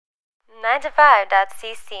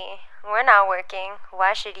9to5.cc. We're not working.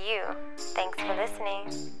 Why should you? Thanks for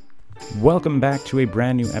listening. Welcome back to a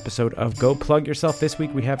brand new episode of Go Plug Yourself. This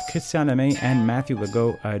week we have Christian Lemay and Matthew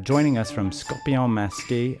Legault joining us from Scorpion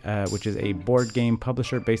Masqué, which is a board game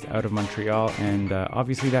publisher based out of Montreal. And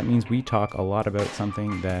obviously that means we talk a lot about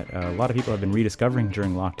something that a lot of people have been rediscovering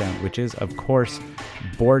during lockdown, which is, of course,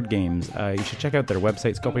 board games. You should check out their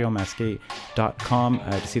website, scorpionmasqué.com,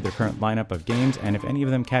 to see their current lineup of games. And if any of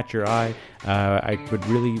them catch your eye, I would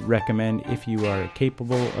really recommend, if you are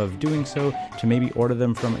capable of doing so, to maybe order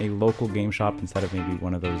them from a local game shop instead of maybe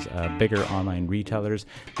one of those bigger online retailers,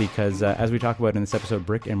 because as we talk about in this episode,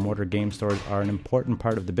 brick and mortar game stores are an important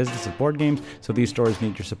part of the business of board games, so these stores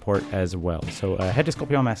need your support as well. So head to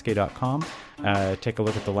scorpionmasqué.com, take a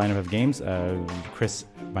look at the lineup of games. Chris,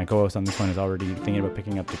 my co-host on this one, is already thinking about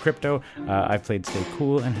picking up the Crypto. I've played Stay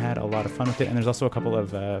Cool and had a lot of fun with it, and there's also a couple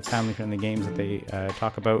of family-friendly games that they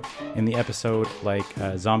talk about in the episode, like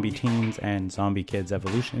Zombie Teens and Zombie Kids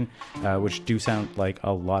Evolution, which do sound like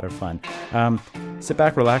a lot of fun. Sit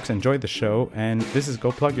back, relax, enjoy the show, and this is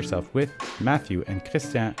Go Plug Yourself with Matthew and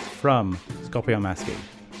Christian from Scorpion Masqué.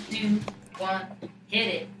 2, 1, hit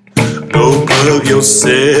it. Go plug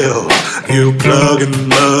yourself, you plugging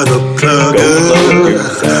mother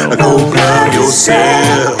plugger. Go plug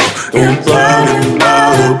yourself, you plugging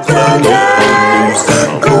mother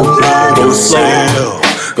plugger. Go plug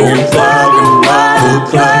yourself, you plugging mother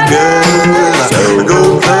plugger.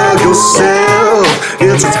 Go plug yourself,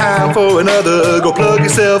 it's time for another Go Plug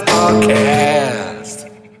Yourself podcast.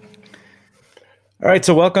 All right,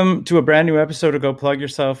 so welcome to a brand new episode of Go Plug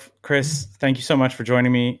Yourself. Chris, thank you so much for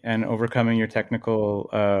joining me and overcoming your technical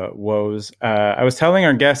woes. I was telling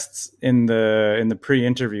our guests in the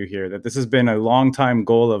pre-interview here that this has been a long-time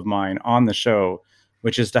goal of mine on the show,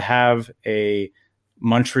 which is to have a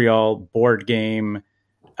Montreal board game.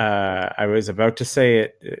 I was about to say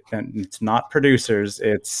it, and it's not producers,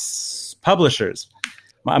 it's publishers.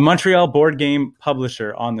 A Montreal board game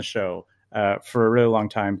publisher on the show for a really long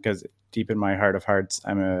time, because deep in my heart of hearts,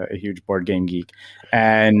 I'm a huge board game geek.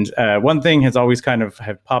 And one thing has always kind of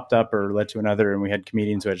have popped up or led to another. And we had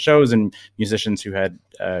comedians who had shows and musicians who had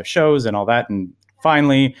shows and all that. And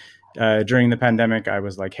finally, during the pandemic, I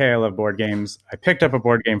was like, hey, I love board games. I picked up a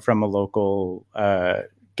board game from a local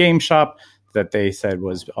game shop that they said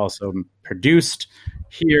was also produced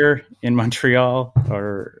here in Montreal.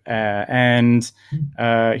 And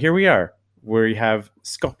here we are. We have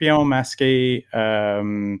Scorpion Masqué.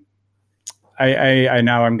 I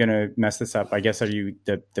now I'm gonna mess this up. I guess, are you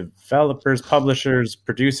the developers, publishers,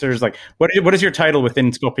 producers? Like, what is your title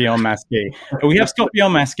within Scorpion Masqué? We have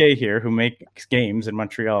Scorpion Masqué here, who makes games in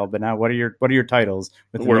Montreal. But now, what are your titles?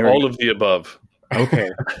 We're all of the above.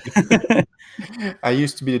 Okay. I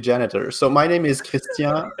used to be a janitor. So my name is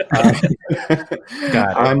Christian.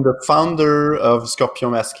 I'm the founder of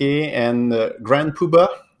Scorpion Masqué and Grand Poobah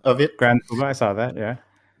of it. Grand Poobah, I saw that. Yeah.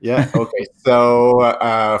 Yeah. Okay.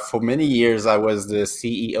 So for many years, I was the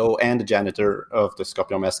CEO and the janitor of the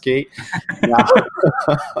Scorpion Masqué. Now,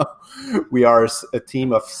 we are a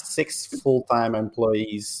team of 6 full-time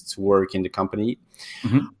employees to work in the company.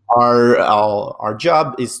 Mm-hmm. Our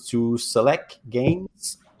job is to select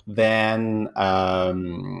games, then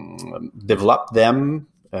develop them,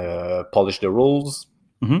 polish the rules.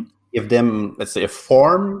 Mm-hmm. Give them, let's say, a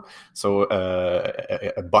form, so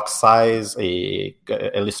a box size,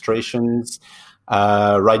 illustrations,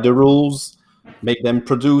 write the rules, make them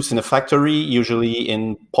produce in a factory, usually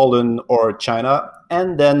in Poland or China,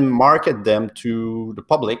 and then market them to the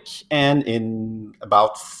public and in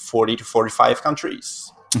about 40 to 45 countries.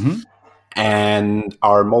 Mm-hmm. And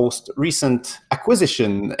our most recent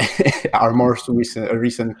acquisition, our most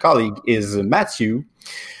recent colleague is Matthew,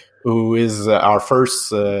 who is our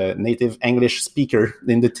first native English speaker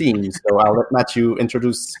in the team. So I'll let Matthew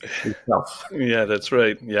introduce himself. Yeah, that's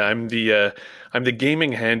right. Yeah, I'm the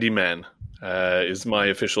gaming handyman. Is my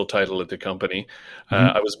official title at the company.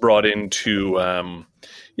 I was brought in to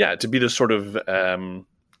be the sort of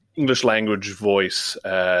English language voice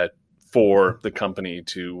for the company,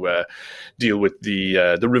 to deal with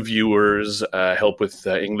the reviewers, help with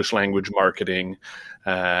English language marketing,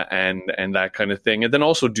 and that kind of thing, and then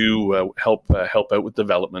also do help out with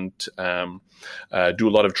development. Do a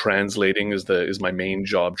lot of translating is my main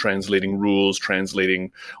job, translating rules,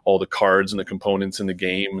 translating all the cards and the components in the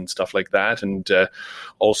game and stuff like that, and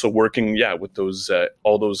also working with those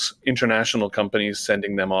all those international companies,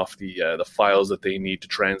 sending them off the files that they need to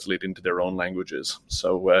translate into their own languages.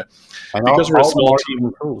 So because we're a small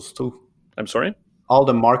team, tools too. I'm sorry. All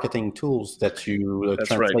the marketing tools that you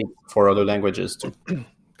translate for other languages too.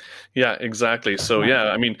 Yeah, exactly. So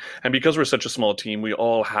yeah, I mean, and because we're such a small team, we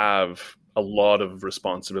all have a lot of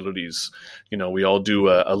responsibilities. We all do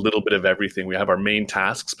a little bit of everything. We have our main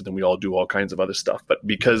tasks, but then we all do all kinds of other stuff. But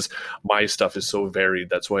because my stuff is so varied,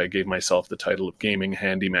 that's why I gave myself the title of gaming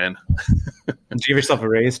handyman. Did you give yourself a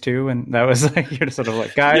raise too? And that was like, you're sort of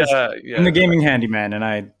like, guys, yeah. I'm the gaming handyman and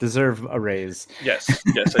I deserve a raise. Yes,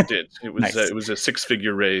 I did. It was Nice. It was a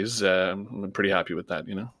 6-figure raise. I'm pretty happy with that.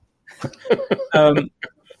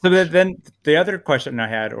 So then the other question I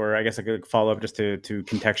had, or I guess I could follow up just to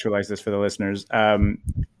contextualize this for the listeners.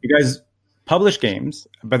 You guys publish games,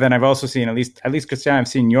 but then I've also seen, at least Christian, I've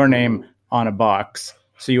seen your name on a box.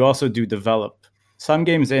 So you also do develop some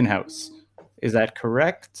games in-house. Is that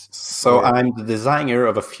correct? So I'm the designer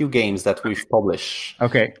of a few games that we've published.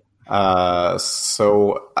 Okay.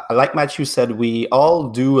 So like Matthew said, we all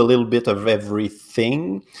do a little bit of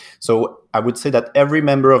everything. So I would say that every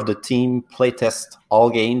member of the team playtest all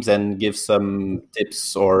games and give some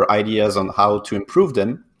tips or ideas on how to improve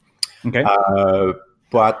them. Okay.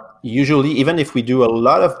 But usually, even if we do a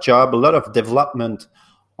lot of development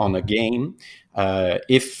on a game,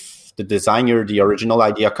 if the designer, the original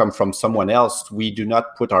idea come from someone else, we do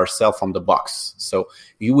not put ourselves on the box. So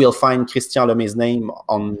you will find Christian Lemai's name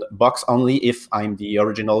on box only if I'm the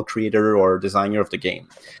original creator or designer of the game.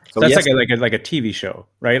 So that's like a TV show,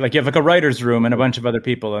 right? Like you have like a writer's room and a bunch of other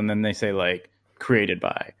people, and then they say like created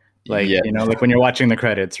by. Like, like when you're watching the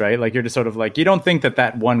credits, right? Like you're just sort of like, you don't think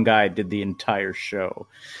that one guy did the entire show.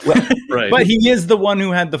 Well, right. But he is the one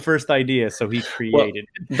who had the first idea, so he created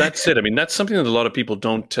it. That's it. I mean, that's something that a lot of people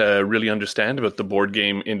don't really understand about the board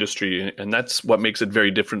game industry. And that's what makes it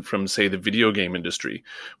very different from, say, the video game industry,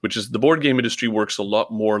 which is the board game industry works a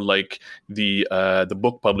lot more like the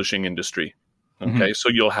book publishing industry. Okay, so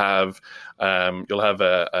you'll have a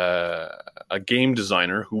game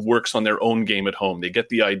designer who works on their own game at home. They get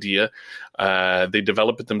the idea, they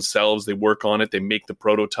develop it themselves, they work on it, they make the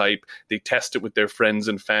prototype, they test it with their friends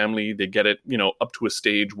and family, they get it, up to a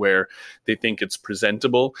stage where they think it's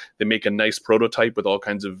presentable. They make a nice prototype with all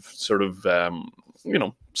kinds of sort of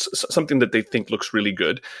something that they think looks really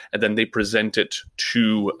good, and then they present it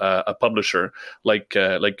to a publisher like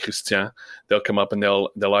Christian. They'll come up and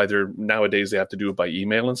they'll either, nowadays they have to do it by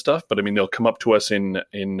email and stuff, but I mean they'll come up to us in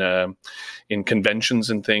conventions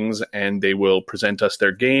and things, and they will present us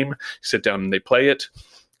their game, sit down and they play it.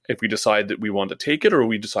 If we decide that we want to take it or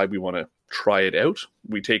we decide we want to try it out,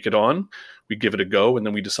 we take it on, we give it a go, and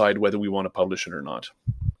then we decide whether we want to publish it or not.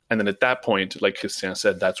 And then at that point, like Christian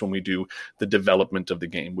said, that's when we do the development of the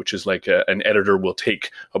game, which is like an editor will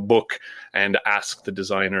take a book and ask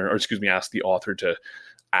the author to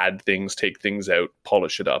add things, take things out,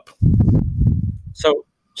 polish it up. So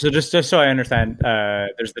just so I understand,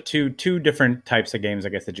 there's the two different types of games, I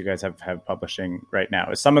guess, that you guys have publishing right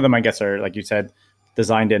now. Some of them, I guess, are, like you said,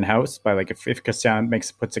 designed in-house by, like, if Christian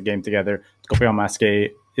puts a game together, Masqué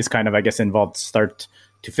is kind of, I guess, involved start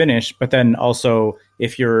to finish. But then also,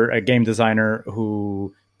 if you're a game designer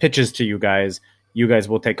who pitches to you guys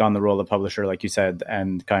will take on the role of publisher, like you said,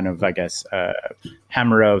 and kind of, I guess,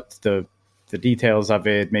 hammer out the details of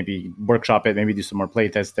it, maybe workshop it, maybe do some more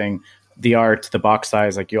playtesting, the art, the box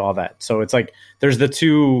size, like all that. So it's like there's the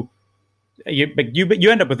two. You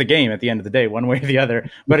end up with a game at the end of the day, one way or the other.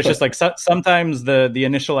 But it's just like sometimes the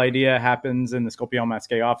initial idea happens in the Scorpion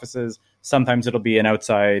Masqué offices. Sometimes it'll be an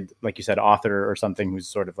outside, like you said, author or something who's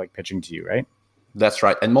sort of like pitching to you, right? That's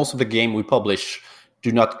right. And most of the game we publish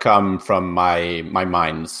do not come from my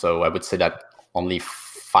mind. So I would say that only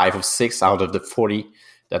 5 or 6 out of the 40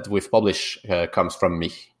 that we've published comes from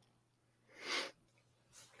me.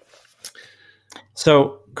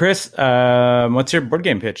 So, Chris, what's your board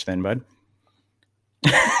game pitch then, bud?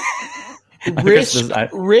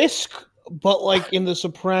 Risk, but like in the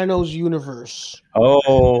Sopranos universe.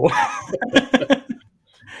 Oh,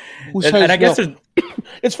 and I guess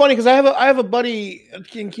it's funny because I have a buddy,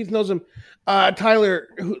 and Keith knows him, Tyler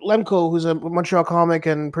Lemko, who's a Montreal comic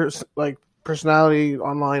and personality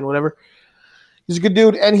online, whatever. He's a good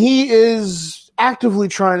dude, and he is actively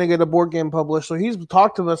trying to get a board game published. So he's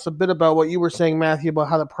talked to us a bit about what you were saying, Matthew, about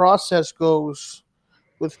how the process goes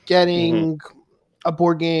with getting a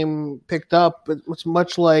board game picked up. It's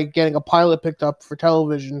much like getting a pilot picked up for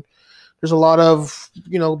television. There's a lot of,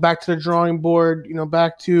 back to the drawing board,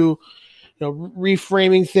 back to,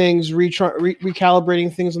 reframing things,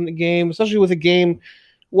 recalibrating things in the game, especially with a game.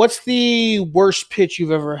 What's the worst pitch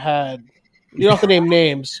you've ever had? You don't have to name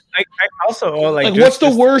names. I also what's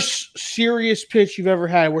the worst serious pitch you've ever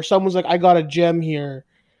had where someone's like, I got a gem here.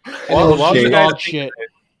 And shit.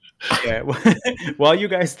 Yeah. While you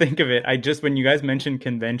guys think of it, when you guys mentioned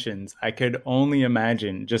conventions, I could only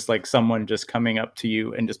imagine just like someone just coming up to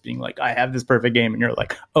you and just being like, "I have this perfect game," and you're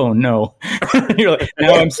like, "Oh no!" You're like,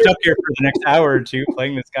 "Now I'm stuck here for the next hour or two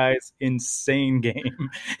playing this guy's insane game."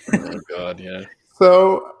 Oh God, yeah.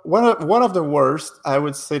 So one of the worst, I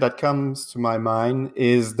would say, that comes to my mind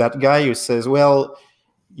is that guy who says, "Well,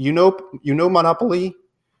 you know Monopoly,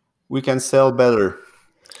 we can sell better.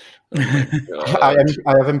 I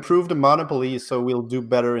have improved the Monopoly, so we'll do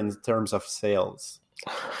better in terms of sales."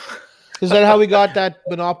 Is that how we got that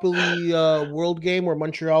Monopoly World game where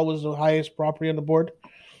Montreal was the highest property on the board?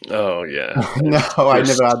 Oh yeah. No, I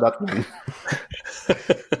never had that one.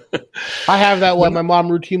 I have that one. My mom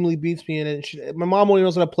routinely beats me in it. My mom only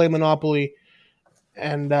knows how to play Monopoly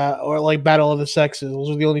and or like Battle of the Sexes. Those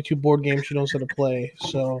are the only two board games she knows how to play.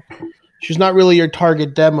 So she's not really your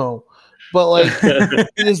target demo. But like,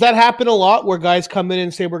 does that happen a lot where guys come in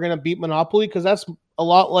and say we're going to beat Monopoly? Because that's a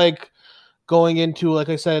lot like going into, like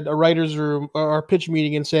I said, a writer's room or a pitch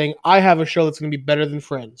meeting and saying, I have a show that's going to be better than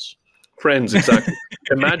Friends. Friends, exactly.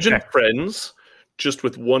 Imagine Friends just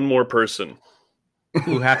with one more person.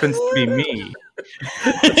 Who happens to be me.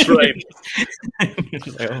 That's right.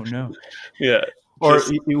 Like, oh no. Yeah. Or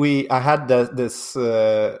I had this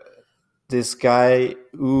guy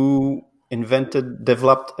who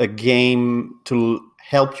developed a game to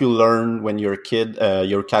help you learn when you're a kid,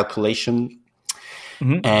 your calculation.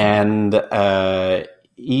 Mm-hmm. And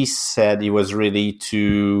he said he was ready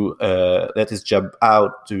to let his job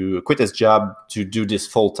out, to quit his job to do this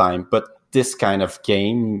full time. But this kind of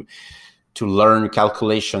game to learn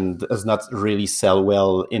calculation does not really sell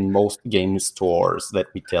well in most game stores, let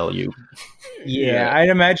me tell you. Yeah, I'd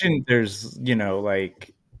imagine there's,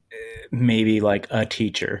 like maybe like a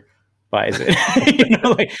teacher buys it.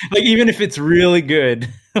 like even if it's really good,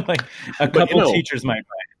 like a couple teachers might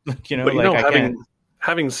buy it.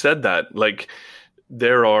 Having said that, like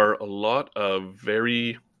there are a lot of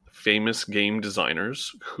very famous game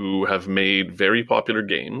designers who have made very popular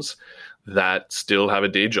games that still have a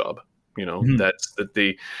day job. That's that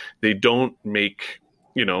they don't make,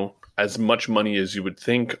 as much money as you would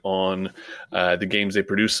think on the games they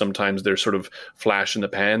produce. Sometimes they're sort of flash in the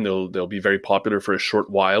pan. They'll be very popular for a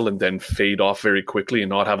short while and then fade off very quickly and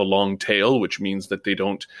not have a long tail, which means that they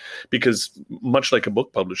don't, because much like a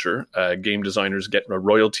book publisher, game designers get a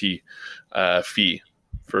royalty fee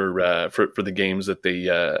for the games that they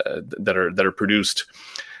that are produced.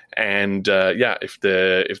 And if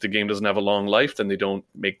the game doesn't have a long life, then they don't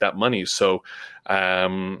make that money. So a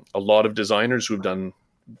lot of designers who've done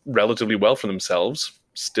relatively well for themselves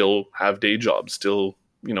still have day jobs, still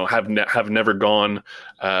have never gone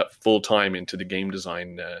full time into the game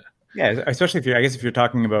design. Yeah, especially if you're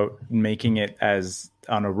talking about making it as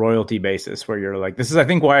on a royalty basis, where you're like, this is I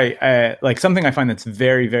think why something I find that's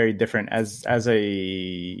very, very different as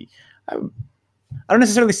a I don't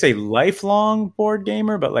necessarily say lifelong board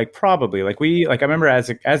gamer, but probably I remember as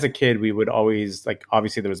a kid, we would always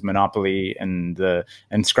obviously there was Monopoly and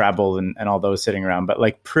Scrabble and all those sitting around, but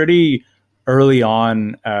pretty early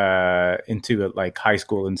on into high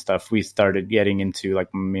school and stuff, we started getting into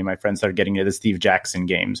me and my friends started getting into the Steve Jackson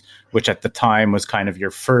games, which at the time was kind of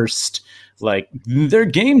your first they're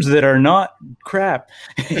games that are not crap.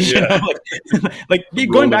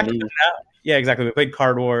 Going back to now. Yeah, exactly. We played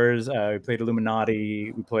Card Wars. We played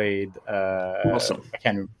Illuminati. We played. Awesome. I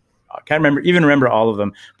can't remember all of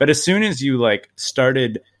them. But as soon as you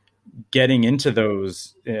started getting into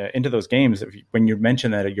those games, when you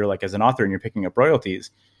mentioned that you're as an author and you're picking up royalties,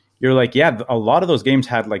 you're a lot of those games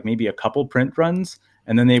had maybe a couple print runs,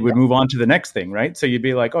 and then they would move on to the next thing, right? So you'd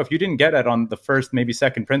be oh, if you didn't get it on the first, maybe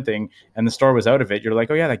second printing, and the store was out of it, you're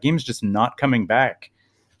oh yeah, that game's just not coming back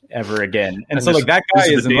ever again. And so that guy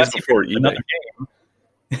is, unless he for another game,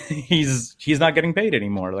 he's not getting paid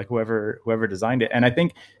anymore, whoever designed it. And I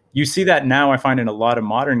think you see that now, I find, in a lot of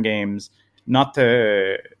modern games, not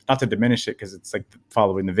to diminish it, because it's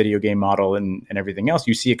following the video game model and everything else.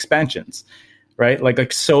 You see expansions, right?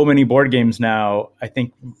 Like so many board games now, I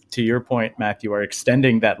think, to your point, Matthew, are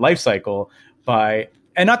extending that life cycle by,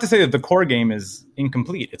 and not to say that the core game is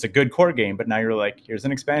incomplete. It's a good core game, but now you're here's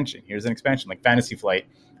an expansion. Like Fantasy Flight.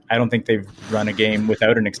 I don't think they've run a game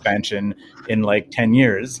without an expansion in 10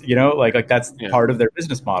 years, that's part of their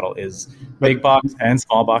business model is big box and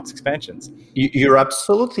small box expansions. You're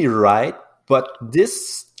absolutely right. But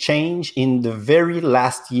this changed in the very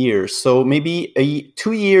last year. So maybe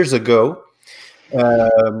 2 years ago,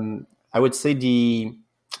 I would say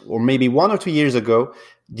or maybe 1 or 2 years ago,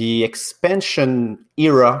 the expansion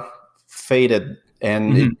era faded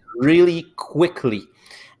and it really quickly.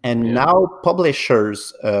 And now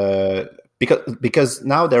publishers, because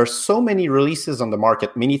now there are so many releases on the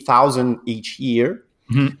market, many thousand each year,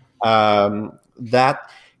 that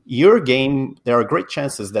your game, there are great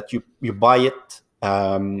chances that you buy it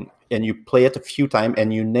and you play it a few times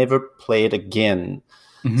and you never play it again.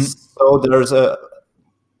 So there's a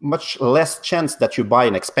much less chance that you buy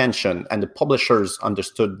an expansion, and the publishers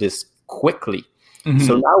understood this quickly.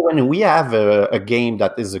 So now when we have a game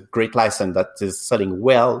that is a great license that is selling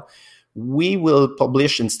well, we will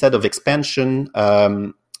publish, instead of expansion,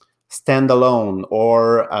 standalone,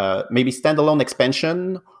 or maybe standalone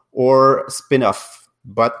expansion or spin-off,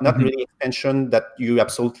 but not really expansion that you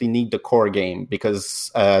absolutely need the core game,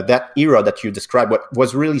 because that era that you described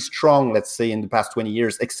was really strong, let's say, in the past 20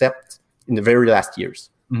 years, except in the very last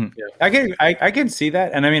years. I can see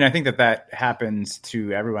that, and I mean, I think that happens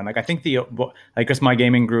to everyone. Like, I think just my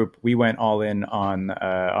gaming group, we went all in on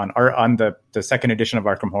the second edition of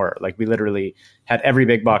Arkham Horror. Like, we literally had every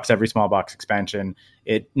big box, every small box expansion.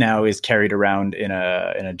 It now is carried around in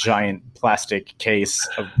a giant plastic case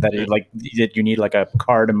that you need like a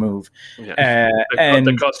car to move. And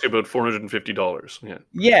that costs you about $450.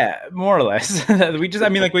 Yeah, more or less.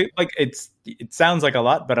 It sounds like a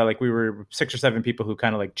lot, but we were 6 or 7 people who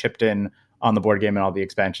kind of like chipped in on the board game and all the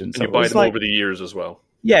expansions. And you buy them over the years as well.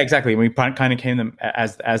 Yeah, exactly. We kind of came them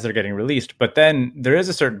as they're getting released, but then there is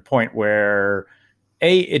a certain point where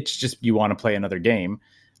it's just you want to play another game,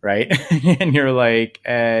 right? And you're like,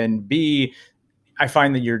 and B, I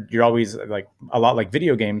find that you're always like a lot like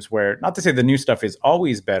video games, where, not to say the new stuff is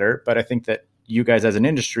always better, but I think that you guys as an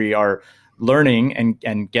industry are learning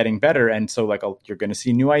and getting better, and so you're going to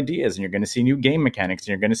see new ideas, and you're going to see new game mechanics, and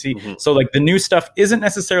you're going to see so the new stuff isn't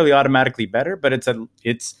necessarily automatically better, but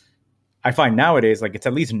it's I find nowadays it's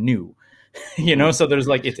at least new, so there's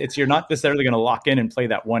it's you're not necessarily going to lock in and play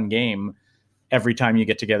that one game every time you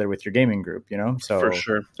get together with your gaming group, so for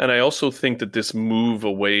sure. And I also think that this move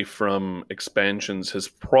away from expansions has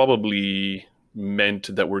probably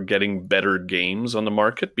meant that we're getting better games on the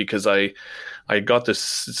market, because I got this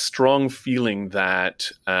strong feeling that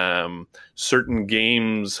certain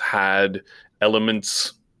games had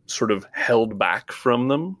elements sort of held back from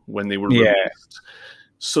them when they were released,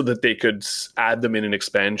 so that they could add them in an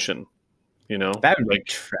expansion. That would be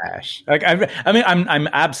trash. I'm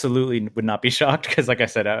absolutely would not be shocked, because, like I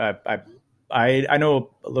said, I know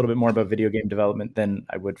a little bit more about video game development than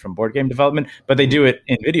I would from board game development, but they do it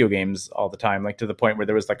in video games all the time, to the point where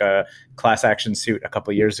there was a class action suit a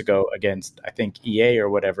couple of years ago against, I think, EA or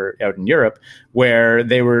whatever out in Europe, where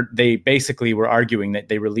they basically were arguing that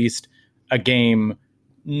they released a game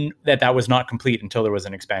that was not complete until there was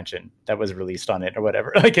an expansion that was released on it or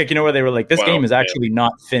whatever. Where they were like, this game is actually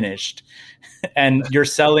not finished, and you're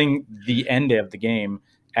selling the end of the game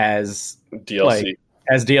as DLC.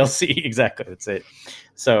 As DLC, exactly. That's it.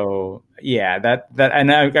 So yeah, that and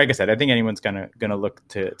like I said, I think anyone's gonna look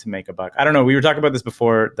to make a buck. I don't know. We were talking about this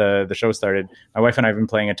before the show started. My wife and I have been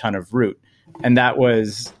playing a ton of Root, and that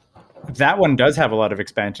one does have a lot of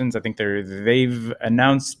expansions. I think they've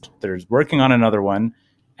announced they're working on another one,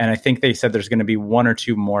 and I think they said there's going to be 1 or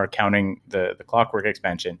 2 more, counting the Clockwork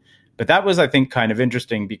expansion. But that was, I think, kind of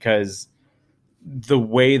interesting, because the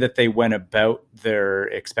way that they went about their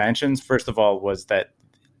expansions, first of all, was that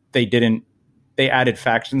they added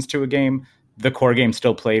factions to a game. The core game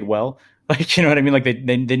still played well. You know what I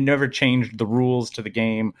mean? They never changed the rules to the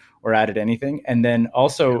game or added anything. And then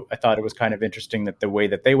also, I thought it was kind of interesting that the way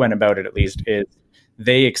that they went about it, at least, is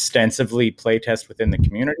they extensively play test within the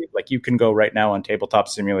community. You can go right now on Tabletop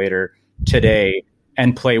Simulator today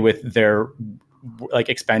and play with their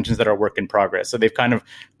expansions that are work in progress. So they've kind of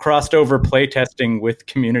crossed over play testing with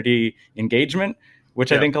community engagement,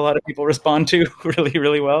 which I think a lot of people respond to really,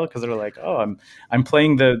 really well, because they're like, oh, I'm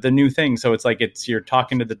playing the new thing. So it's you're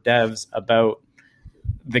talking to the devs about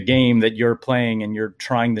the game that you're playing, and you're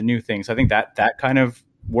trying the new thing. So I think that kind of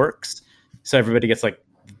works. So everybody gets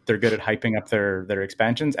they're good at hyping up their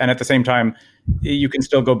expansions, and at the same time, you can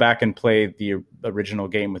still go back and play the original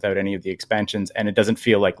game without any of the expansions, and it doesn't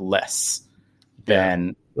feel less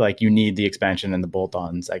than you need the expansion and the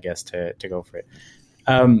bolt-ons, I guess, to go for it.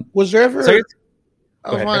 Was there ever?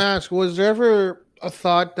 I want to ask: was there ever a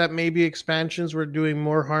thought that maybe expansions were doing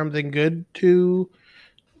more harm than good to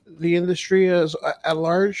the industry at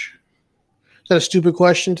large? Is that a stupid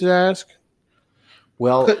question to ask?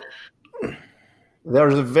 Well,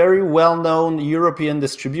 there's a very well-known European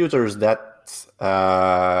distributors that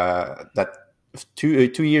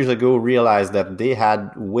 2 years ago realized that they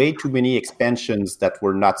had way too many expansions that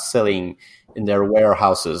were not selling in their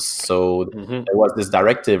warehouses. So there was this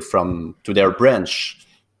directive to their branch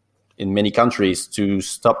in many countries to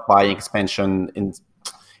stop buying expansion in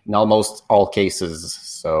almost all cases.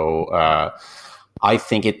 So I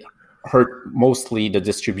think it hurt mostly the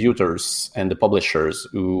distributors and the publishers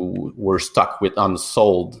who were stuck with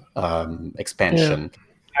unsold expansion.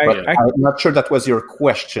 But I'm not sure that was your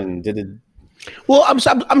question. Did it? Well,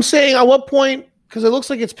 I'm saying at what point, because it looks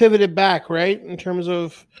like it's pivoted back, right? In terms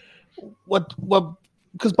of what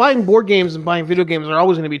because buying board games and buying video games are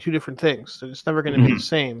always going to be two different things. It's never going to be the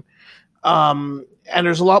same. And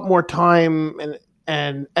there's a lot more time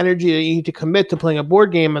and energy that you need to commit to playing a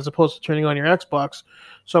board game as opposed to turning on your Xbox.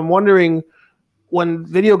 So I'm wondering, when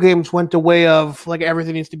video games went the way of like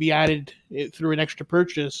everything needs to be added through an extra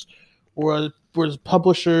purchase, was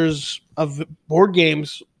publishers of board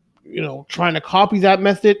games, trying to copy that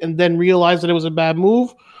method and then realize that it was a bad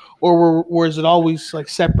move, or was it always like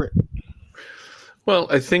separate? Well,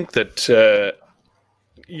 I think that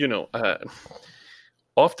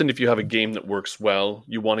often if you have a game that works well,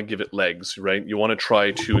 you want to give it legs, right? You want to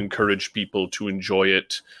try to encourage people to enjoy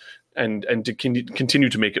it and to continue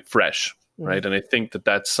to make it fresh, right? And I think that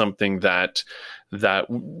that's something that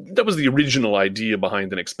was the original idea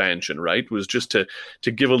behind an expansion, right? Was just to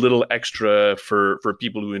give a little extra for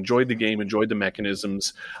people who enjoyed the game, enjoyed the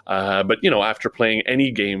mechanisms. But after playing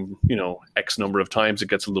any game, X number of times, it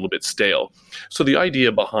gets a little bit stale. So the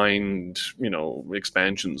idea behind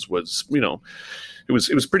expansions was it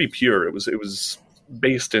was pretty pure. It was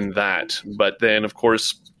based in that. But then, of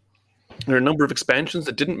course, there are a number of expansions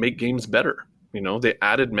that didn't make games better. They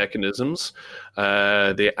added mechanisms,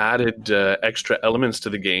 they added extra elements to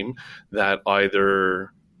the game that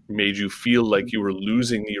either made you feel like you were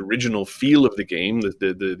losing the original feel of the game,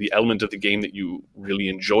 the element of the game that you really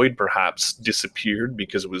enjoyed perhaps disappeared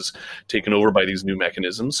because it was taken over by these new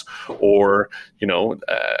mechanisms, or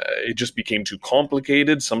it just became too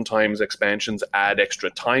complicated. Sometimes expansions add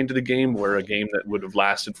extra time to the game, where a game that would have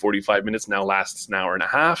lasted 45 minutes now lasts an hour and a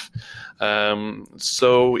half.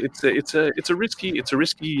 So it's a risky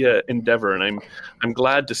endeavor, and I'm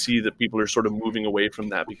glad to see that people are sort of moving away from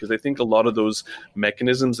that, because I think a lot of those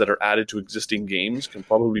mechanisms that are added to existing games can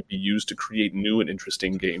probably be used to create new and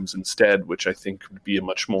interesting games instead, which I think would be a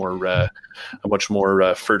much more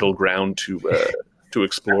fertile ground to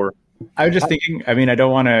explore. I was just thinking. I mean, I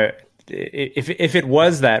don't want to. If it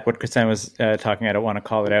was that what Christian was talking, I don't want to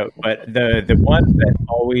call it out. But the one that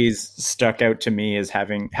always stuck out to me is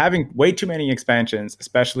having way too many expansions,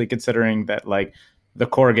 especially considering that like the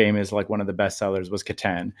core game is like one of the best sellers, was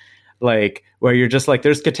Catan. Like, where you're just like,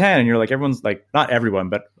 there's Catan, and you're like, everyone's like, not everyone,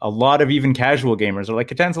 but a lot of even casual gamers are like,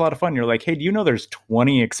 Catan's a lot of fun. You're like, hey, do you know there's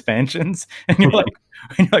 20 expansions? And you're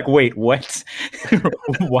like, wait, what?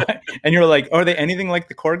 What? And you're like, are they anything like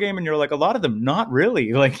the core game? And you're like, a lot of them, not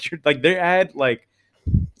really. Like, they add like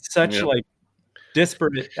such like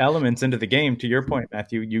disparate elements into the game. To your point,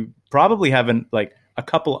 Matthew, you probably haven't like a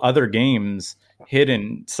couple other games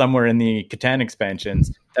hidden somewhere in the Catan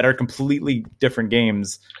expansions that are completely different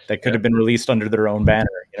games that could have been released under their own banner,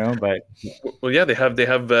 but they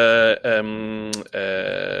have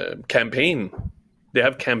campaign. They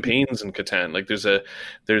have campaigns in Catan. Like there's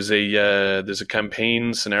a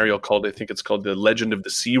campaign scenario called, I think it's called The Legend of the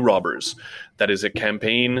Sea Robbers. That is a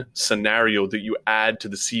campaign scenario that you add to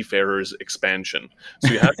the Seafarers expansion.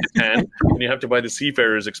 So you have Catan and you have to buy the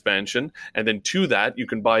Seafarers expansion, and then to that you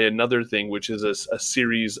can buy another thing, which is a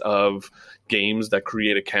series of games that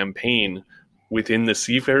create a campaign within the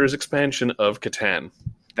Seafarers expansion of Catan.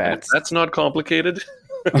 That's not complicated.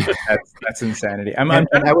 That's insanity. And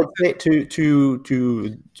I would say to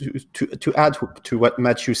add to what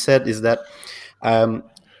Matthew said is that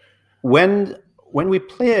when we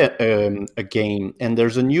play a game and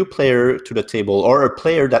there's a new player to the table, or a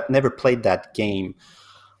player that never played that game,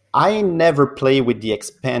 I never play with the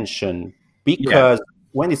expansion, because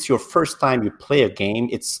when it's your first time you play a game,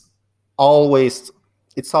 it's always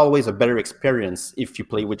a better experience if you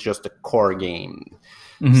play with just a core game.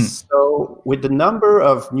 Mm-hmm. So with the number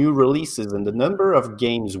of new releases and the number of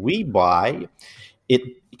games we buy, it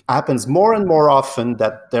happens more and more often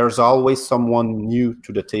that there's always someone new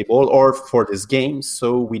to the table or for this game,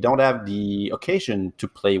 so we don't have the occasion to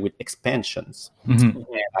play with expansions. Mm-hmm. And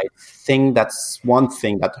I think that's one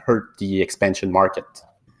thing that hurt the expansion market.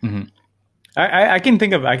 Mm-hmm.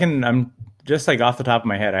 I'm just like off the top of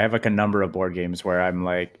my head, I have like a number of board games where I'm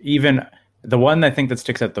like, even the one I think that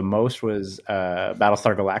sticks out the most was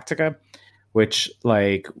Battlestar Galactica, which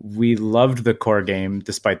like we loved the core game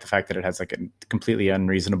despite the fact that it has like a completely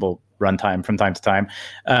unreasonable runtime from time to time.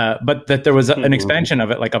 But that there was an expansion of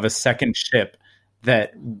it, like of a second ship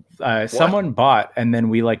that someone bought, and then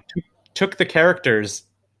we like took the characters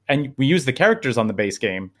and we used the characters on the base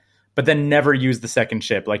game, but then never used the second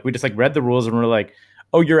ship. Like we just like read the rules and we're like,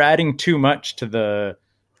 oh, you're adding too much to the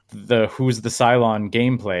Who's the Cylon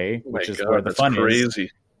gameplay, which is where the fun crazy.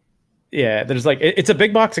 is. Yeah, there's like it's a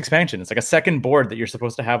big box expansion. It's like a second board that you're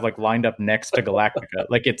supposed to have like lined up next to Galactica.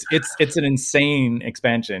 Like it's an insane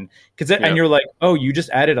expansion and you're like, oh, you just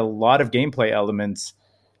added a lot of gameplay elements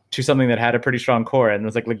to something that had a pretty strong core, and it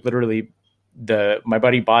was like literally my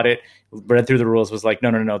buddy bought it, read through the rules, was like,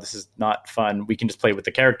 no, this is not fun. We can just play with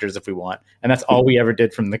the characters if we want, and that's all we ever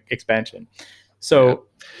did from the expansion. So,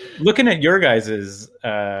 looking at your guys'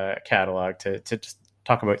 catalog to just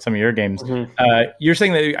talk about some of your games, you're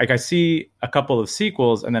saying that like I see a couple of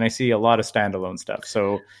sequels and then I see a lot of standalone stuff.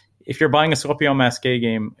 So if you're buying a Scorpion Masqué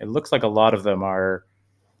game, it looks like a lot of them are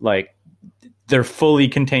like they're fully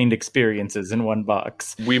contained experiences in one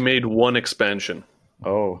box. We made one expansion.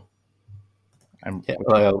 Oh.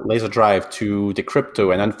 Laser Drive to the crypto,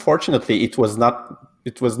 and unfortunately it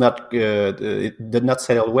did not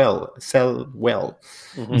sell well. So we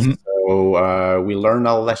learned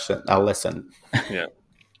our lesson. Yeah,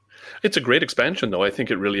 it's a great expansion, though. I think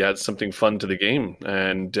it really adds something fun to the game.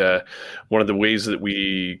 And one of the ways that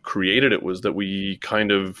we created it was that we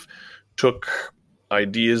kind of took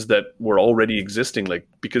ideas that were already existing, like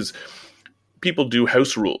because people do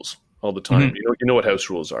house rules all the time. You know what house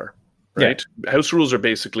rules are, right? Yeah. House rules are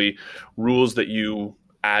basically rules that you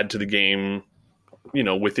add to the game,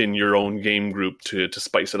 within your own game group to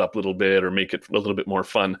spice it up a little bit or make it a little bit more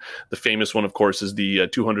fun. The famous one, of course, is the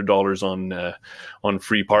 $200 on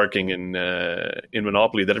free parking in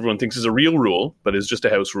Monopoly that everyone thinks is a real rule, but is just a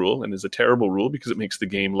house rule and is a terrible rule because it makes the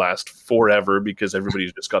game last forever because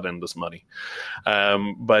everybody's just got endless money.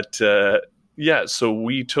 So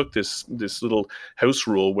we took this little house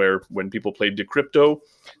rule where when people played Decrypto,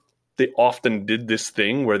 they often did this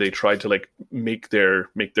thing where they tried to like make their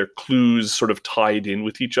clues sort of tied in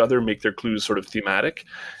with each other, make their clues sort of thematic,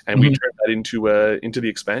 and we turned that into the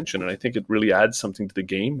expansion. And I think it really adds something to the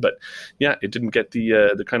game. But yeah, it didn't get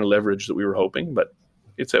the kind of leverage that we were hoping, but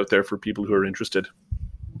it's out there for people who are interested.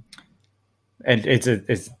 And if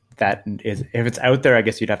it's out there, I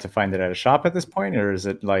guess you'd have to find it at a shop at this point, or is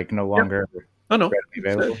it like no longer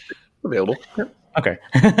available? Available. Yeah. Okay.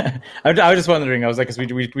 I was just wondering. I was like, because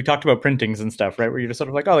we talked about printings and stuff, right? Where you're just sort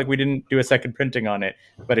of like, oh, like we didn't do a second printing on it,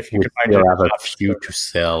 but if you could find it, have a few to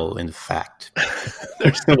sell. In fact,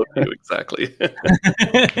 there's still a few, exactly.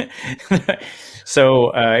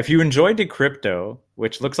 So, if you enjoyed Decrypto,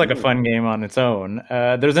 which looks like a fun game on its own,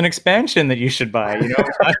 there's an expansion that you should buy.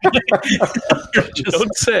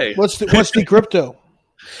 Don't say. What's Decrypto?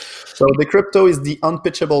 So the crypto is the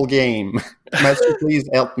unpitchable game. Master, please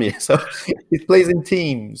help me. So it plays in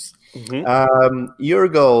teams. Your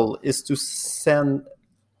goal is to send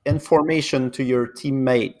information to your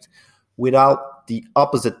teammate without the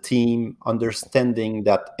opposite team understanding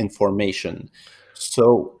that information.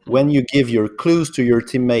 So when you give your clues to your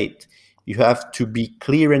teammate, you have to be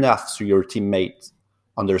clear enough so your teammate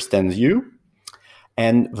understands you,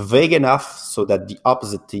 and vague enough so that the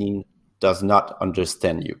opposite team does not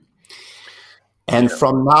understand you. And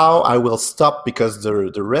from now, I will stop because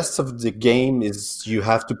the rest of the game is you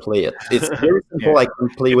have to play it. It's very simple. I can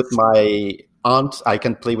play with my aunt. I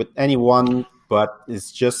can play with anyone, but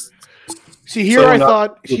it's just... I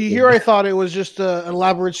thought it was just an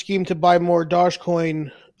elaborate scheme to buy more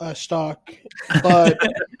Dogecoin stock, but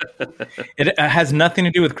it has nothing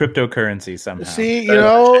to do with cryptocurrency somehow. See,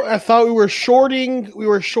 I thought we were shorting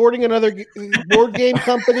another board game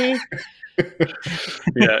company.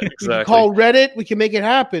 Yeah, exactly. Call Reddit. We can make it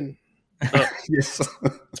happen. Yes,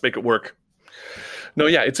 let's make it work. No,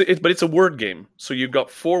 yeah, but it's a word game. So you've got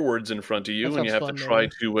 4 words in front of you, and you have to try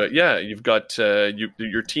to. You've got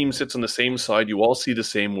your team sits on the same side. You all see the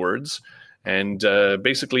same words, and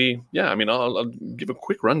basically, I'll give a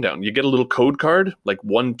quick rundown. You get a little code card,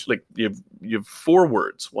 you have 4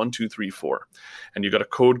 words, 1, 2, 3, 4, and you got a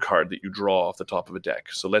code card that you draw off the top of a deck.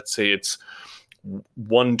 So let's say it's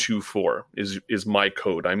 1, 2, 4 is my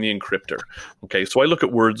code. I'm the encryptor. Okay, so I look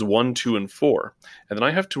at words 1, 2, and 4, and then I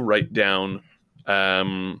have to write down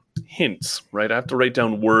hints. Right, I have to write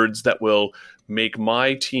down words that will make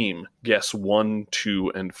my team guess 1,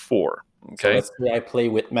 2, and 4. Okay, so let's say I play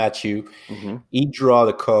with Matthew. He draw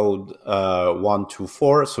the code 1, 2,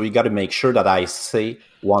 4. So you got to make sure that I say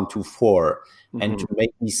 1, 2, 4, and to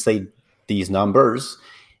make me say these numbers,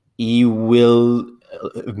 he will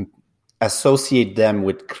associate them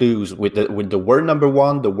with clues with the word number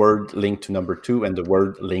 1, the word linked to number 2, and the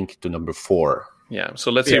word linked to number 4. Yeah.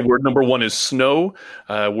 So let's say word number 1 is snow.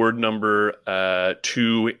 Word number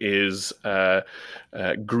 2 is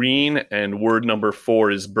green, and word number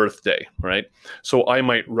 4 is birthday. Right. So I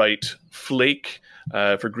might write flake.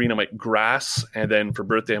 For green, I might grass, and then for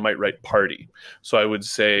birthday, I might write party. So I would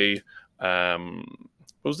say, what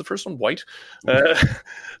was the first one? White,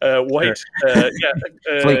 white.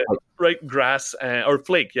 Right, grass or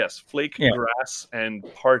flake. Yes, flake, grass, and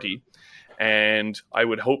party. And I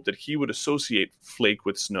would hope that he would associate flake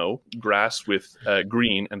with snow, grass with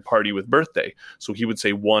green, and party with birthday. So he would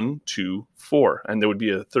say 1, 2, 4, and there would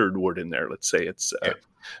be a third word in there. Let's say it's I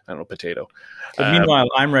don't know, potato. So meanwhile,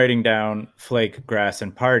 I'm writing down flake, grass,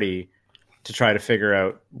 and party to try to figure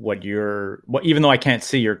out what even though I can't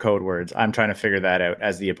see your code words, I'm trying to figure that out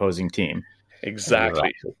as the opposing team.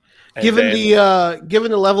 Exactly. Given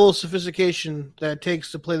the level of sophistication that it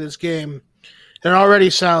takes to play this game, it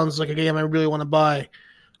already sounds like a game I really want to buy.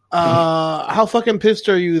 How fucking pissed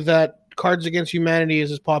are you that Cards Against Humanity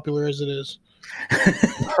is as popular as it is?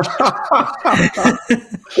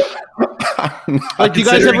 Like, do you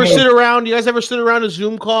guys ever sit around? A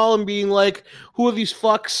Zoom call and being like, "Who are these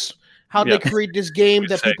fucks? How'd they create this game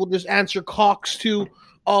that people just answer cocks to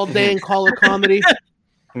all day and call it comedy?"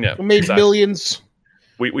 Yeah, made millions.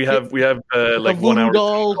 We have like 1 hour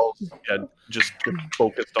calls, just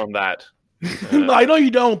focused on that. I know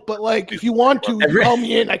you don't, but like, if you want to, call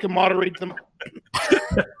me in. I can moderate them.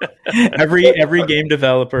 Every game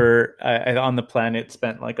developer on the planet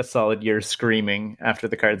spent like a solid year screaming after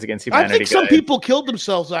the Cards Against Humanity. I think some people killed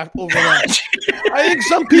themselves over that. I think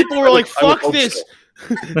some people were like, "Fuck this."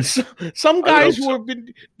 So. Some guys who have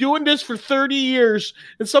been doing this for 30 years,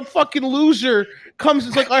 and some fucking loser comes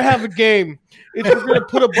and is like, "I have a game. We're going to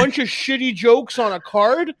put a bunch of shitty jokes on a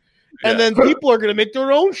card, and then people are going to make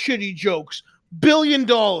their own shitty jokes. $1 billion.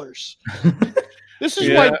 This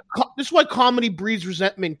is why comedy breeds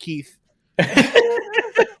resentment, Keith. The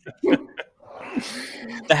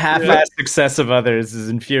half-assed success of others is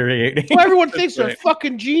infuriating. Well, everyone thinks they're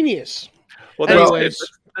fucking genius. Well, anyways,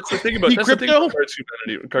 that's the thing about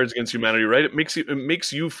Cards Against Humanity, right? It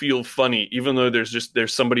makes you feel funny, even though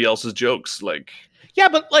there's somebody else's jokes. Like, yeah,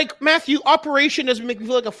 but like, Matthew, Operation doesn't make me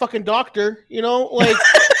feel like a fucking doctor. You know, like.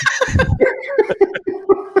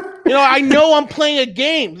 I know I'm playing a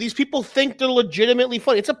game. These people think they're legitimately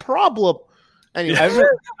funny. It's a problem. Anyway,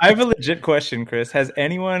 I have a legit question, Chris. Has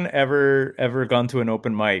anyone ever gone to an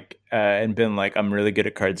open mic and been like, "I'm really good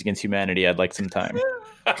at Cards Against Humanity. I'd like some time."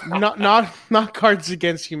 Not Cards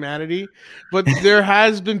Against Humanity, but there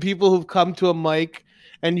has been people who've come to a mic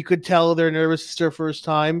and you could tell they're nervous. It's their first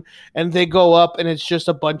time, and they go up and it's just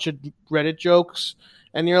a bunch of Reddit jokes,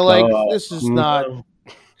 and you're like, "This is not."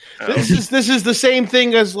 This is the same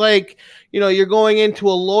thing as like, you're going into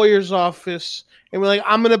a lawyer's office and we're like,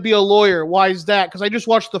 "I'm going to be a lawyer." Why is that? Because I just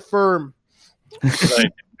watched The Firm.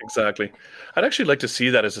 Right, exactly. I'd actually like to see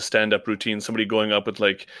that as a stand-up routine. Somebody going up with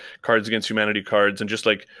like Cards Against Humanity cards and just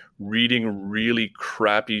like reading really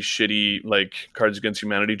crappy, shitty like Cards Against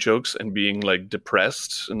Humanity jokes and being like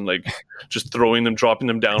depressed and like just dropping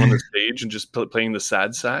them down on the stage and just playing the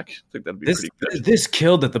sad sack. I think that'd be pretty good. This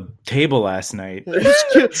killed at the table last night.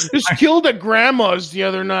 This killed at grandma's the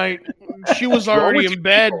other night. She was already in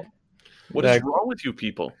bed. What is wrong with you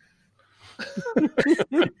people?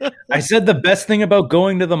 I said the best thing about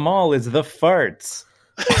going to the mall is the farts.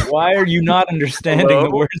 Why are you not understanding the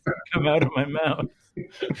words that come out of my mouth?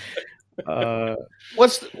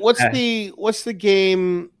 What's the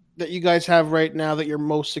game that you guys have right now that you're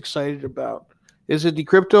most excited about? Is it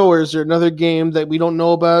Decrypto, or is there another game that we don't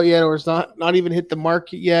know about yet, or it's not even hit the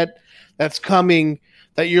market yet that's coming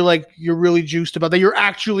that you're really juiced about, that you're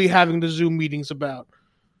actually having the Zoom meetings about?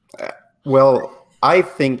 Well, I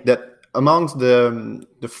think that amongst the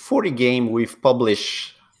 40 game we've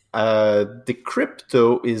published,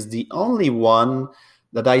 Decrypto is the only one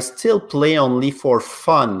that I still play only for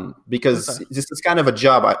fun, because this is kind of a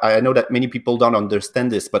job. I know that many people don't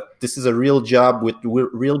understand this, but this is a real job with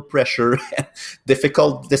real pressure,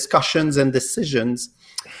 difficult discussions and decisions.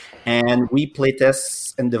 And we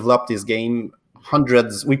playtest and develop this game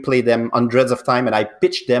we play them hundreds of times, and I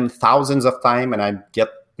pitch them thousands of times, and I get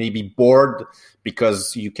maybe bored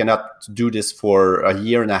because you cannot do this for a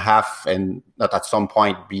year and a half and not at some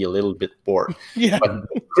point be a little bit bored. Yeah. But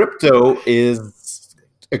Crypto is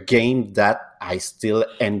a game that I still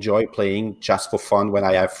enjoy playing just for fun when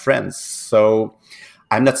I have friends. So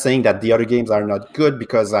I'm not saying that the other games are not good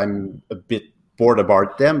because I'm a bit bored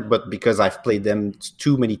about them, but because I've played them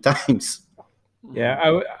too many times.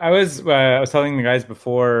 Yeah, I was telling the guys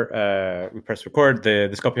before we pressed record, the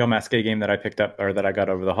Masqué game that I picked up, or that I got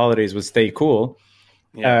over the holidays, was Stay Cool,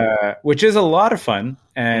 which is a lot of fun,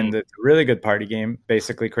 and it's a really good party game.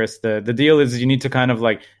 Basically, Chris, the deal is you need to kind of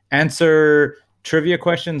like answer trivia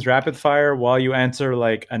questions rapid fire while you answer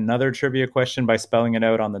like another trivia question by spelling it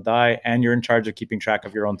out on the die, and you're in charge of keeping track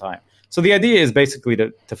of your own time. So the idea is basically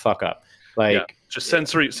to fuck up, like just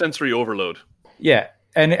sensory overload. Yeah.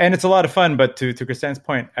 And it's a lot of fun, but to Christian's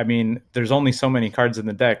point, I mean, there's only so many cards in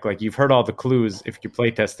the deck. Like, you've heard all the clues if you're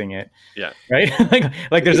playtesting it. Yeah. Right?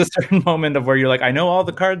 like there's a certain moment of where you're like, I know all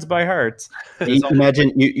the cards by heart.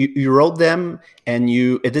 Imagine you wrote them and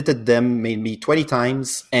you edited them maybe 20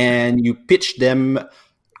 times and you pitched them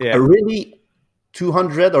really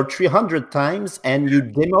 200 or 300 times, and you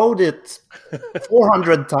demoed it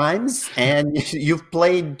 400 times, and you've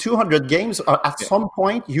played 200 games. At some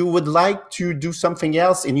point, you would like to do something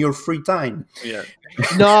else in your free time. Yeah.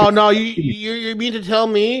 No, you mean to tell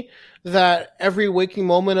me that every waking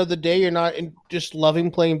moment of the day you're not just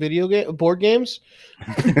loving playing board games?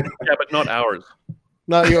 Yeah, but not ours.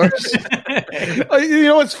 Not yours. You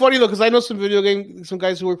know what's funny though, because I know some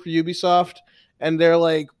guys who work for Ubisoft, and they're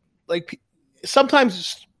like.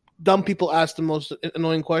 Sometimes dumb people ask the most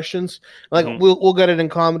annoying questions. Like we'll get it in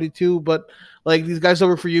comedy too, but like these guys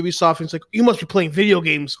over for Ubisoft, and it's like, you must be playing video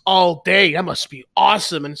games all day. That must be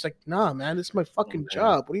awesome. And it's like, nah, man, this is my fucking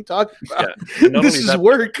job. What are you talking about? Yeah. This is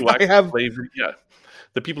work.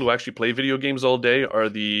 The people who actually play video games all day are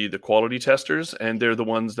the quality testers, and they're the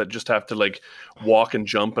ones that just have to like walk and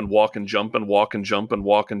jump and walk and jump and walk and jump and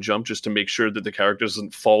walk and jump just to make sure that the character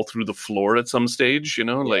doesn't fall through the floor at some stage, you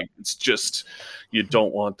know? Like, it's just, you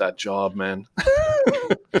don't want that job, man.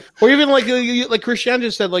 Or even like Christian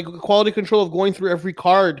just said, like quality control of going through every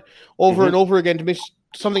card over and over again to make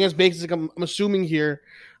something as basic, I'm assuming here,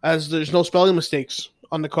 as there's no spelling mistakes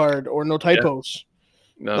on the card or no typos. Yeah.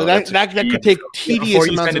 No, that could take tedious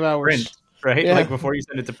amounts of hours. Print, right? Yeah. Like before you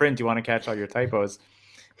send it to print, you want to catch all your typos.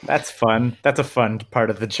 That's fun. That's a fun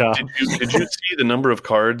part of the job. Did you see the number of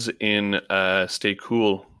cards in Stay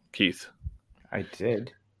Cool, Keith? I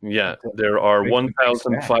did. Yeah, there are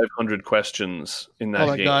 1,500 questions in that game.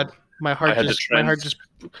 Oh my god. My heart just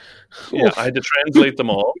I had to translate them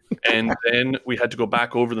all, and then we had to go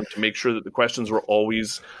back over them to make sure that the questions were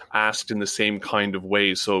always asked in the same kind of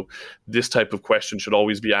way. So this type of question should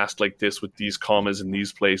always be asked like this with these commas in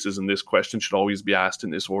these places, and this question should always be asked in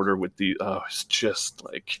this order with the it's just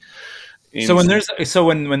like insane. So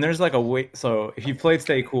when there's like so if you played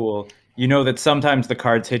Stay Cool, you know that sometimes the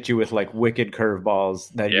cards hit you with like wicked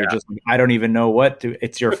curveballs that you're just like, I don't even know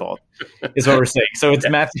it's your fault, is what we're saying. So it's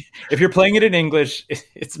Matthew. If you're playing it in English,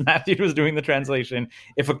 it's Matthew who's doing the translation.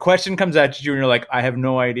 If a question comes at you and you're like, I have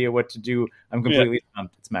no idea what to do, I'm completely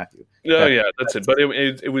stumped, it's Matthew. That's it. But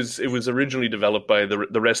it was originally developed by the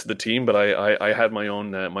rest of the team, but I had my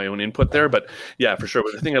own input there. But yeah, for sure.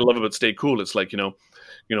 But the thing I love about Stay Cool is like,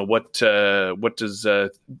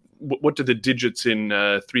 what do the digits in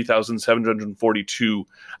 3,742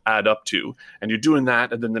 add up to? And you're doing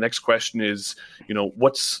that, and then the next question is,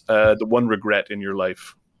 what's the one regret in your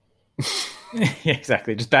life? Yeah,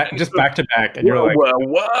 exactly. Just back to back, and you're like,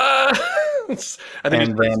 what? And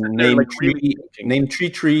then name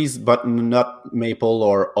three trees, but not maple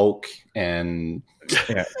or oak, and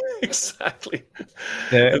yeah, exactly.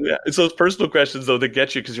 It's those personal questions though that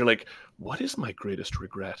get you, because you're like, what is my greatest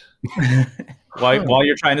regret? While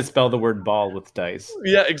you're trying to spell the word ball with dice.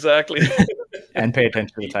 Yeah, exactly. And pay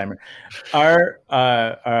attention to the timer.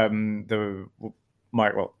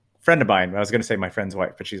 Friend of mine, I was going to say my friend's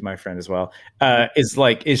wife, but she's my friend as well,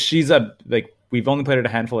 we've only played it a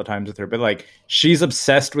handful of times with her, but like she's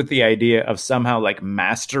obsessed with the idea of somehow like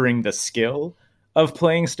mastering the skill of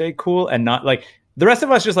playing Stay Cool, and not like the rest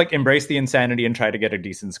of us just like embrace the insanity and try to get a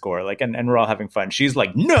decent score, like, and we're all having fun. She's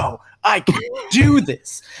like, no, I can do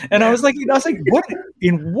this. And I was like, what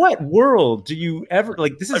in what world do you ever,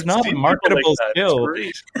 like, this is not a marketable skill.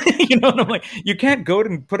 And I'm like, you can't go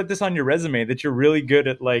and put this on your resume that you're really good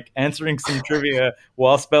at like answering some trivia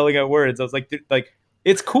while spelling out words. I was like,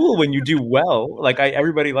 it's cool when you do well. Like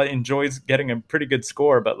everybody enjoys getting a pretty good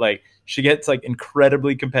score, but like she gets like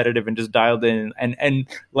incredibly competitive and just dialed in, and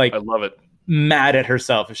like, I love it. Mad at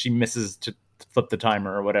herself if she misses to flip the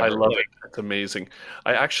timer or whatever. I love it. It's amazing.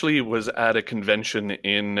 I actually was at a convention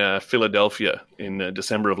in Philadelphia in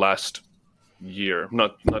December of last year,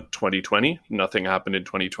 not 2020. Nothing happened in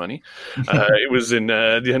 2020. It was in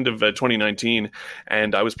the end of 2019,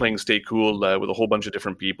 and I was playing Stay Cool with a whole bunch of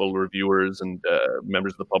different people, reviewers and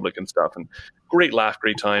members of the public and stuff, and great laugh,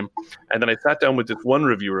 great time. And then I sat down with this one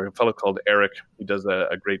reviewer, a fellow called Eric. He does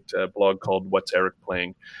a great blog called What's Eric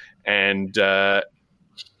Playing? And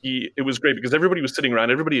it was great because everybody was sitting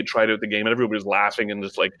around, everybody had tried out the game, and everybody was laughing and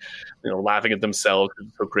just like, laughing at themselves. It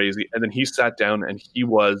was so crazy. And then he sat down and he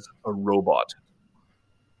was a robot.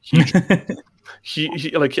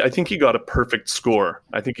 He like, I think he got a perfect score.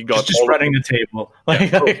 I think he got just running the table, like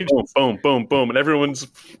boom, boom, boom, boom, and everyone's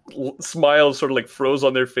smiles sort of like froze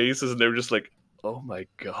on their faces, and they were just like, "Oh my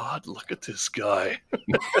god, look at this guy!"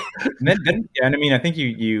 and I mean, I think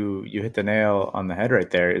you hit the nail on the head right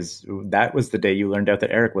there. That was the day you learned out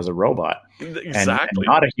that Eric was a robot, exactly, and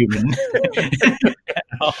not a human.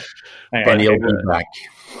 But he'll be back.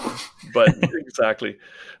 But exactly.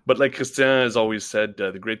 But like Christian has always said,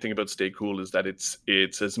 the great thing about Stay Cool is that it's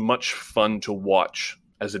as much fun to watch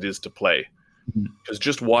as it is to play. Because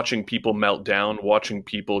just watching people melt down, watching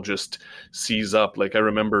people just seize up. Like I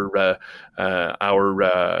remember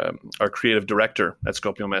our creative director at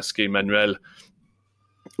Scorpion Masqué, Manuel,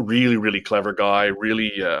 really, really clever guy,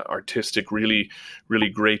 really artistic, really, really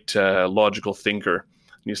great logical thinker.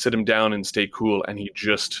 And you sit him down and Stay Cool, and he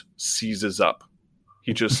just seizes up.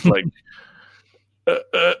 He just like...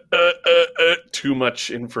 too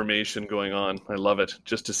much information going on. I love it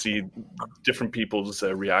just to see different people's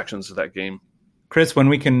reactions to that game. Chris, when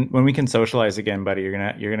we can socialize again, buddy, you're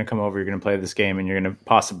gonna come over. You're gonna play this game, and you're gonna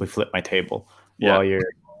possibly flip my table while you're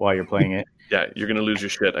playing it. Yeah, you're gonna lose your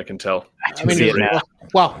shit. I can tell. I mean,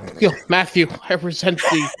 wow, Matthew, I present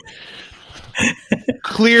the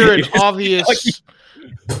clear and obvious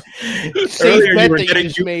safe bet that you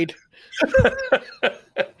just made.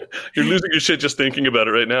 You're losing your shit just thinking about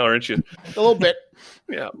it right now, aren't you? A little bit.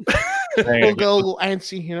 Yeah. A little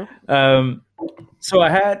antsy, So I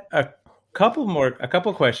had a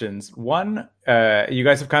couple questions. One, you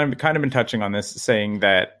guys have kind of been touching on this, saying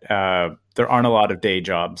that there aren't a lot of day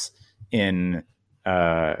jobs in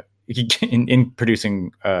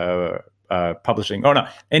producing publishing. Oh no,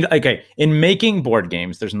 in making board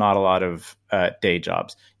games, there's not a lot of day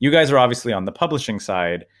jobs. You guys are obviously on the publishing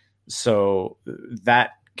side, so that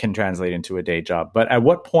can translate into a day job. But at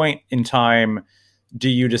what point in time do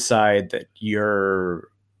you decide that you're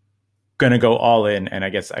going to go all in? And I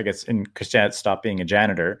guess in Christian, stop being a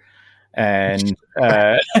janitor and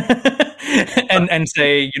and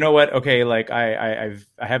say, you know what? Okay, like I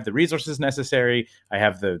have the resources necessary. I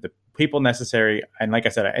have the people necessary. And like I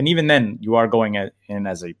said, and even then you are going in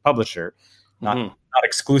as a publisher, not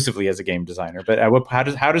exclusively as a game designer. But how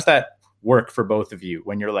does that work for both of you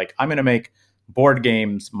when you're like, I'm going to make board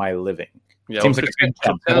games my living? Yeah, seems like a good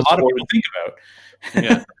job that a lot of people think about.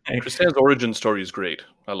 Yeah, Christian's origin story is great.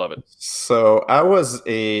 I love it. So I was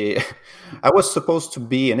supposed to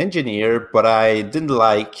be an engineer, but I didn't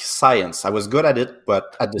like science. I was good at it,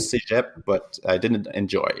 but at the cégep, but I didn't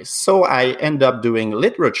enjoy. So I ended up doing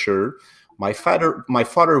literature. My father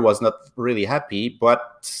was not really happy,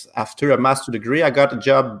 but after a master's degree, I got a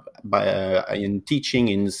job in teaching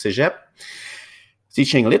in cégep,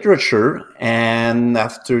 teaching literature. And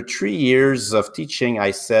after 3 years of teaching,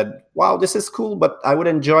 I said, wow, this is cool, but I would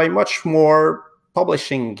enjoy much more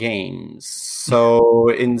publishing games. So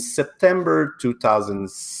in September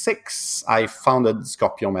 2006, I founded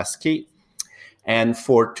Scorpion Masqué. And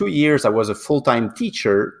for 2 years, I was a full-time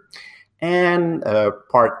teacher and a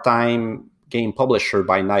part-time game publisher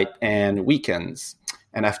by night and weekends.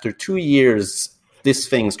 And after 2 years, this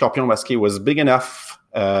thing, Scorpion Masqué, was big enough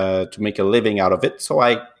to make a living out of it. So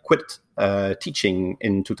I quit teaching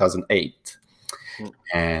in 2008.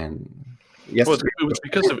 And yes, well, it was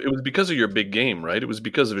because of your big game, right? It was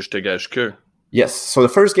because of GPYS. Yes. So the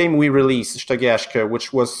first game we released, GPYS,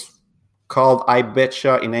 which was called I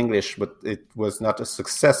Betcha in English, but it was not a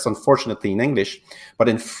success, unfortunately, in English. But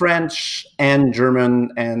in French and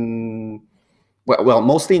German and well,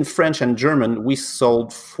 mostly in French and German, we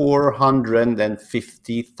sold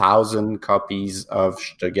 450,000 copies of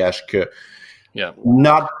GPYS. Yeah.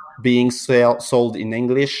 Not being sold in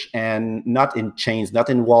English and not in chains, not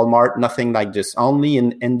in Walmart, nothing like this. Only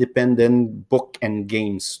in independent book and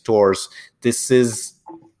game stores. This is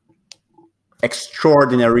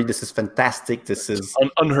extraordinary. This is fantastic. This is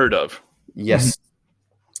unheard of. Yes.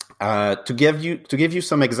 To give you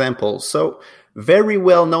some examples. So very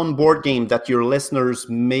well-known board game that your listeners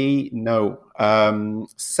may know.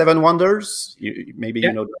 Seven Wonders. Maybe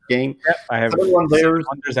you know that game. Yeah, I have Seven Wonders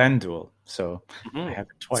and Duel. So I have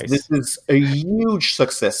it twice. So this is a huge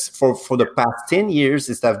success for the past 10 years.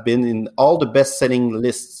 It has been in all the best-selling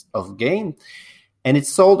lists of game, and it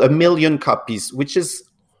sold 1 million copies, which is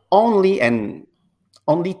only 2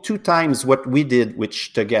 times what we did with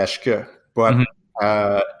GPYS. But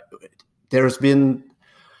there's been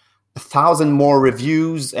 1,000 more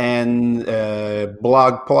reviews and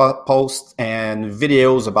blog posts and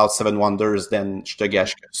videos about Seven Wonders than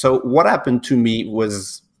Stegeshka. So what happened to me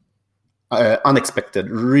was unexpected,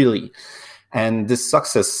 really. And this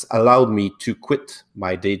success allowed me to quit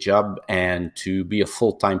my day job and to be a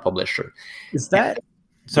full-time publisher. Is that...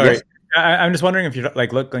 Sorry. Yes. I'm just wondering if you're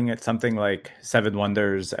like looking at something like Seven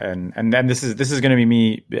Wonders, and then this is going to be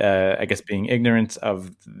me, I guess, being ignorant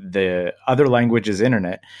of the other languages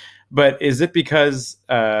internet. But is it because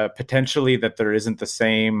potentially that there isn't the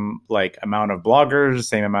same like amount of bloggers,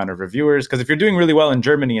 same amount of reviewers? Because if you're doing really well in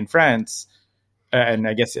Germany and France, and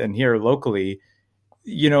I guess and here locally,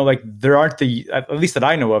 like there aren't at least that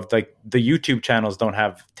I know of, like the YouTube channels don't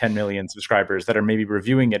have 10 million subscribers that are maybe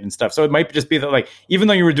reviewing it and stuff. So it might just be that like, even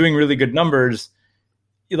though you were doing really good numbers,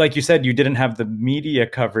 like you said, you didn't have the media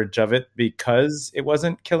coverage of it because it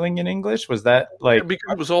wasn't killing in English. Was that like, because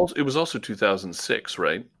it was also 2006,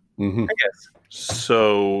 right? Mm-hmm. I guess.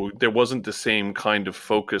 So there wasn't the same kind of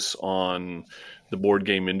focus on the board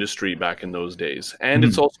game industry back in those days. And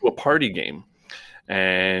it's also a party game.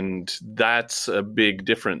 And that's a big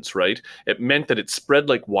difference, right? It meant that it spread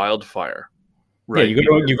like wildfire, right? Yeah,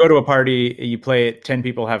 you go to a party, you play it, 10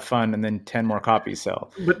 people have fun, and then 10 more copies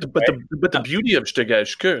sell. But the beauty of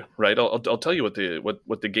Stegeshka, right? I'll tell you what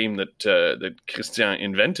the game that Christian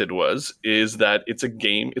invented is that it's a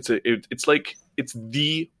game. It's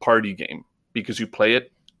the party game because you play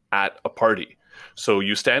it at a party. So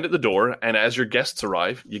you stand at the door, and as your guests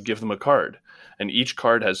arrive, you give them a card, and each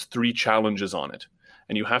card has 3 challenges on it.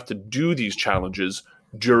 And you have to do these challenges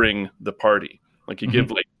during the party. Like you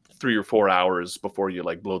give like 3 or 4 hours before you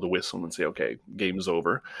like blow the whistle and say, okay, game's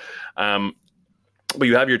over. But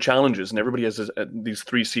you have your challenges, and everybody has these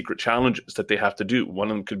 3 secret challenges that they have to do.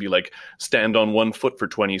 One of them could be like stand on 1 foot for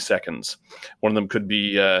 20 seconds. One of them could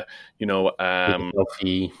be,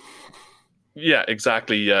 Selfie. Yeah,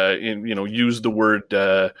 exactly. Use the word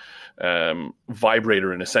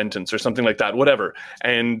vibrator in a sentence or something like that, whatever.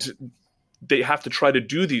 And they have to try to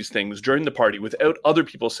do these things during the party without other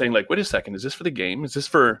people saying, like, wait a second, is this for the game? Is this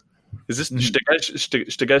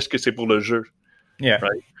Stegeshka c'est pour le jeu? Yeah.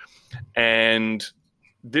 Right. And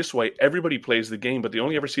this way, everybody plays the game, but they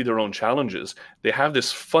only ever see their own challenges. They have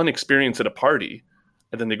this fun experience at a party,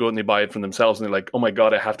 and then they go and they buy it for themselves, and they're like, oh my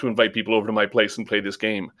God, I have to invite people over to my place and play this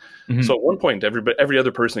game. So at one point, every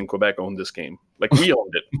other person in Quebec owned this game. Like, we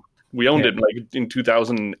owned it. We owned it like in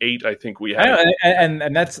 2008, I think we had.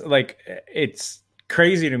 And that's like, it's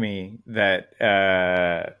crazy to me that,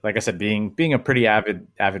 like I said, being a pretty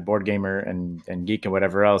avid board gamer and geek and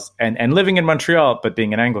whatever else, and living in Montreal, but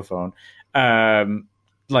being an Anglophone,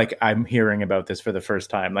 like I'm hearing about this for the first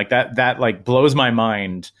time. Like that like blows my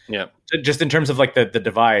mind. Yeah. Just in terms of like the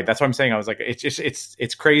divide. That's what I'm saying. I was like,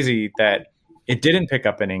 it's crazy that it didn't pick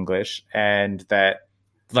up in English, and that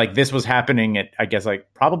like this was happening at, I guess, like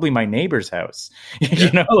probably my neighbor's house.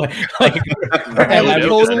 I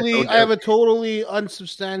have a totally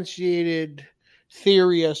unsubstantiated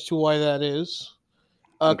theory as to why that is.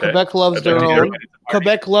 Quebec loves their own.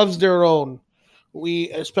 Quebec loves their own.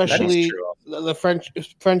 We, especially the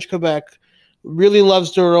French Quebec, really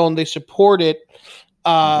loves their own. They support it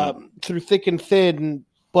through thick and thin.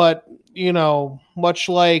 But much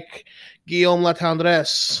like Guillaume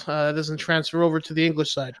Latendresse, doesn't transfer over to the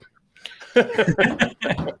English side.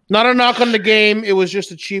 Not a knock on the game. It was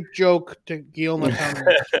just a cheap joke to Guillaume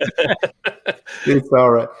Latendresse. It's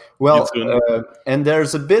all right. Well, and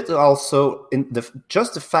there's a bit also in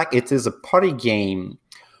just the fact it is a party game.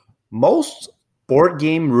 Most board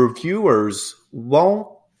game reviewers won't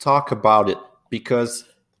talk about it because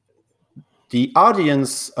the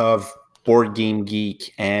audience of Board Game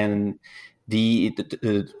Geek and the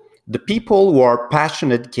people who are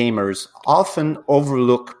passionate gamers often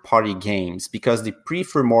overlook party games because they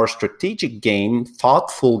prefer more strategic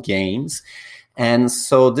thoughtful games. And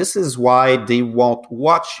so this is why they won't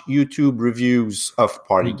watch YouTube reviews of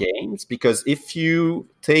party games, because if you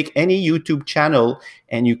take any YouTube channel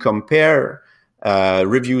and you compare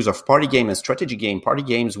reviews of party game and strategy game, party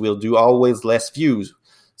games will do always less views.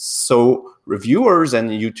 So reviewers and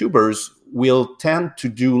YouTubers will tend to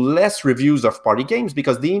do less reviews of party games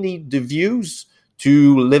because they need the views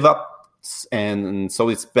to live up. And so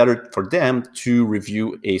it's better for them to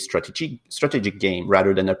review a strategic game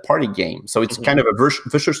rather than a party game. So it's kind of a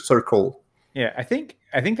vicious circle. Yeah, I think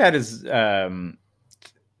that is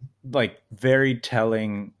like very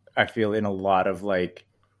telling, I feel, in a lot of like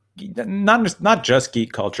not just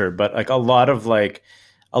geek culture, but like a lot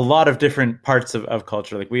of different parts of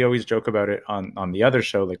culture. Like we always joke about it on the other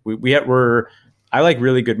show. Like I like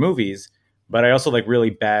really good movies, but I also like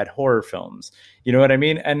really bad horror films. You know what I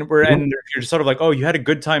mean? And and you're sort of like, oh, you had a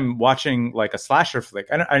good time watching like a slasher flick.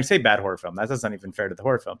 I say bad horror film. That's not even fair to the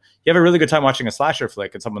horror film. You have a really good time watching a slasher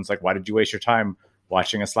flick, and someone's like, why did you waste your time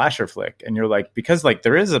watching a slasher flick? And you're like, because like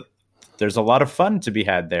there's a lot of fun to be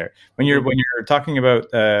had there. When you're talking about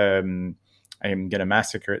I am gonna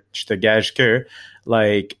massacre the Gage,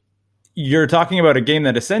 like you're talking about a game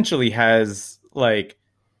that essentially has like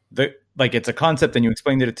it's a concept and you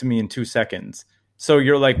explained it to me in 2 seconds. So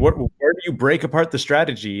you're like, where do you break apart the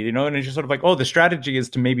strategy? You know, and it's just sort of like, oh, the strategy is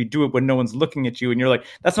to maybe do it when no one's looking at you, and you're like,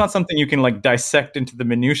 that's not something you can like dissect into the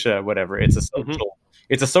minutia, whatever. It's a social,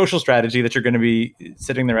 it's a social strategy that you're going to be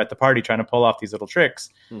sitting there at the party trying to pull off these little tricks.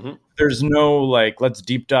 There's no like, let's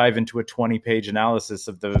deep dive into a 20-page analysis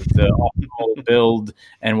of the optimal build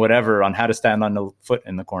and whatever on how to stand on the foot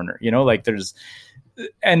in the corner. You know, like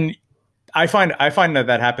and I find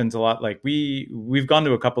that happens a lot. Like we've gone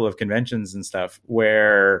to a couple of conventions and stuff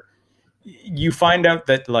where you find out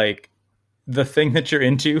that like the thing that you're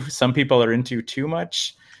into, some people are into too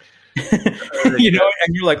much. You know,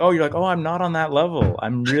 and you're like, oh, I'm not on that level.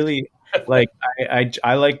 I'm really like,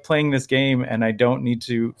 I like playing this game, and I don't need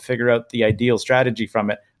to figure out the ideal strategy from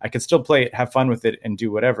it. I can still play it, have fun with it, and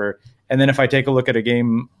do whatever. And then if I take a look at a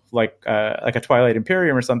game like a Twilight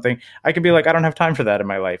Imperium or something, I can be like, I don't have time for that in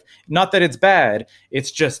my life. Not that it's bad.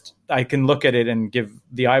 It's just I can look at it and give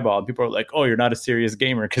the eyeball. And people are like, oh, you're not a serious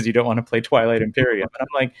gamer because you don't want to play Twilight Imperium. And I'm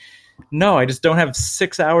like, no, I just don't have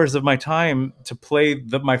 6 hours of my time to play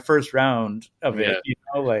my first round of it. You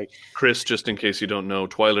know, like Chris, just in case you don't know,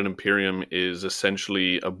 Twilight Imperium is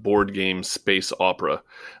essentially a board game space opera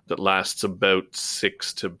that lasts about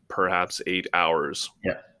 6 to perhaps 8 hours.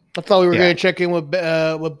 Yeah. I thought we were going to check in with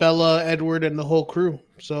Bella, Edward, and the whole crew.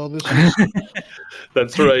 So this is...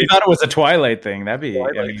 That's right. You thought it was a Twilight thing. That'd be...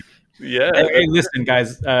 I mean, yeah. Hey, listen,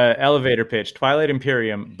 guys. Elevator pitch: Twilight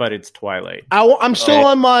Imperium, but it's Twilight. I'm still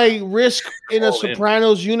on my Risk in a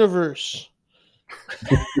Sopranos universe.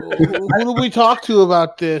 Who do we talk to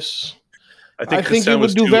about this? I think it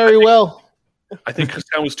would do very well. I think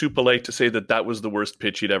Hassan was too polite to say that was the worst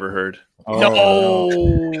pitch he'd ever heard. No,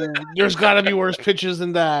 there's got to be worse pitches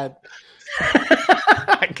than that.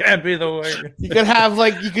 I can't be the worst. You could have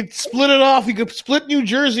you could split it off. You could split New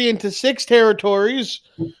Jersey into 6 territories.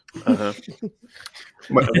 What?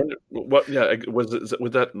 Yeah,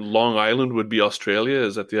 would that Long Island would be Australia?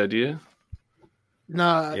 Is that the idea?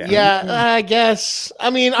 Nah, I guess. I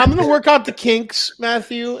mean, I'm gonna work out the kinks,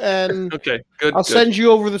 Matthew, and okay, good. I'll send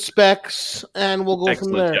you over the specs, and we'll go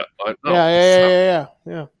from there. Yeah.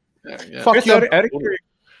 Fuck Chris, you.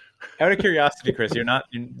 Out of curiosity, Chris,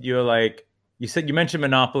 you're like you said you mentioned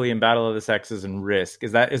Monopoly and Battle of the Sexes and Risk.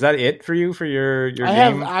 Is that it for you for your game? I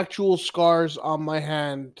have actual scars on my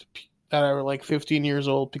hand that are like 15 years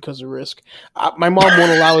old because of Risk. My mom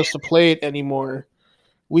won't allow us to play it anymore.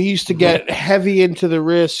 We used to get heavy into the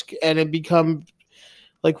Risk, and it become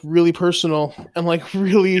like really personal and like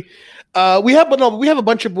really. We have a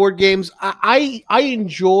bunch of board games. I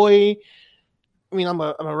enjoy. I mean, I'm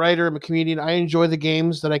a writer. I'm a comedian. I enjoy the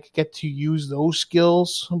games that I could get to use those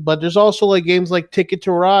skills. But there's also like games like Ticket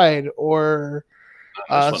to Ride or,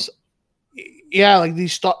 like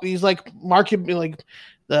these like market like.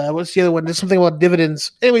 What's the other one? There's something about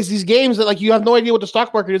dividends. Anyways, these games that like you have no idea what the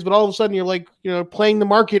stock market is, but all of a sudden you're like, playing the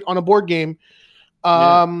market on a board game.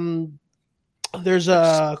 There's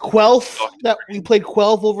a Quelf that we played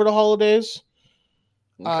Quelf over the holidays.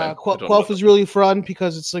 Okay. Quelf is really fun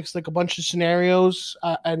because it's like a bunch of scenarios.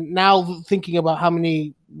 And now thinking about how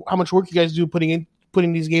much work you guys do putting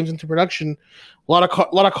these games into production, a lot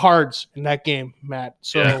of cards in that game, Matt.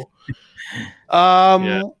 So,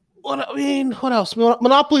 What else?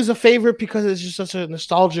 Monopoly is a favorite because it's just such a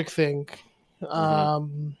nostalgic thing. But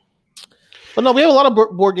no, we have a lot of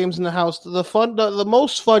board games in the house. The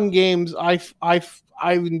most fun games I've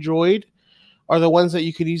enjoyed are the ones that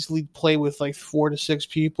you could easily play with like 4 to 6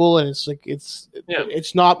 people, and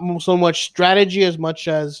it's not so much strategy as much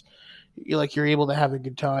as you're able to have a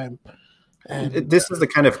good time. And this is the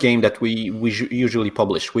kind of game that we usually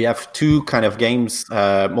publish. We have 2 kind of games,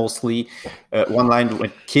 mostly one line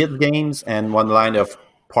with kid games and one line of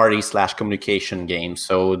party/communication games.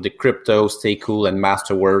 So the Crypto, Stay Cool, and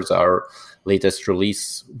Masterwords, our latest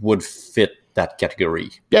release, would fit that category.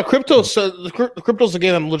 Yeah, Crypto's the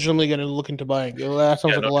game I'm legitimately going to look into buying. That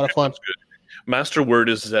sounds like a lot of fun. Good. Masterword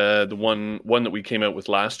is the one that we came out with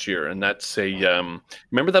last year, and that's a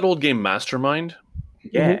remember that old game Mastermind?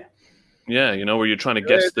 Yeah. Yeah, where you're trying to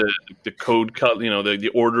guess the code,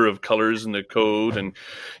 the order of colors in the code, and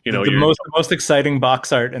the most exciting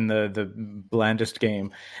box art in the blandest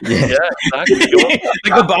game. Yeah, exactly. Like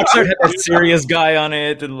the box art had a serious guy on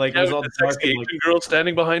it, and like it was all the dark. sexy Asian girl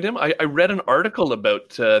standing behind him. I read an article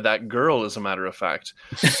about that girl, as a matter of fact.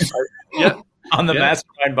 On the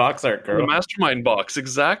Mastermind box art girl. The Mastermind box,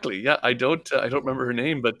 exactly. Yeah, I don't remember her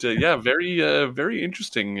name, but very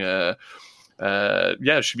interesting.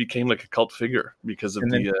 She became like a cult figure because of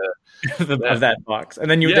of that box. And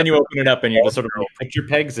then you open it up and you just sort of put your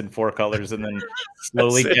pegs in 4 colors and then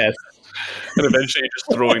slowly guess. And eventually you're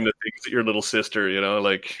just throwing the things at your little sister,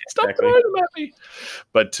 like stop throwing them at me.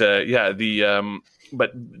 But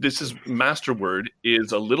but this is Masterword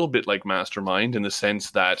is a little bit like Mastermind in the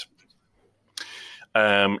sense that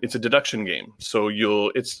it's a deduction game, so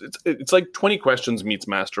it's like 20 questions meets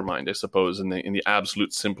Mastermind, I suppose, in the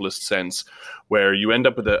absolute simplest sense, where you end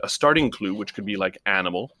up with a starting clue, which could be like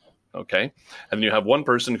animal, okay, and then you have one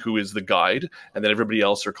person who is the guide, and then everybody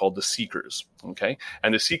else are called the seekers, okay,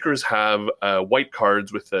 and the seekers have white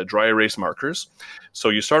cards with dry erase markers. So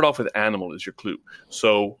you start off with animal as your clue.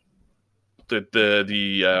 So the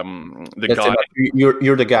guide.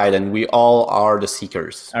 You're the guide, and we all are the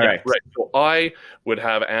seekers. All right. Right. So I would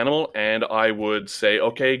have animal, and I would say,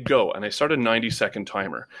 okay, go. And I start a 90-second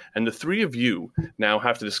timer. And the 3 of you now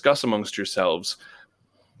have to discuss amongst yourselves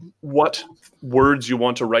what words you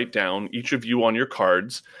want to write down, each of you on your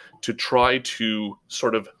cards, to try to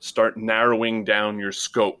sort of start narrowing down your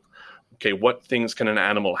scope. Okay, what things can an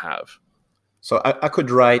animal have? So I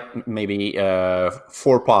could write maybe 4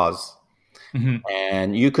 paws. Mm-hmm.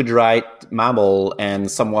 And you could write mammal,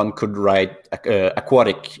 and someone could write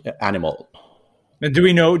aquatic animal. Now, do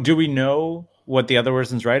we know what the other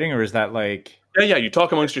person's writing, or is that like? Yeah. You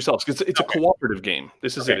talk amongst yourselves because it's a cooperative game.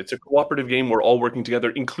 This is it. It's a cooperative game. We're all working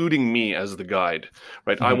together, including me as the guide.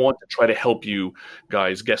 Right. Mm-hmm. I want to try to help you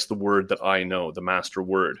guys guess the word that I know, the master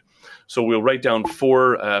word. So we'll write down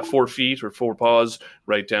 4 feet or 4 paws,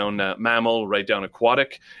 write down mammal, write down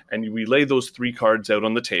aquatic, and we lay those 3 cards out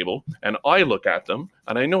on the table, and I look at them,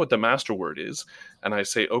 and I know what the master word is, and I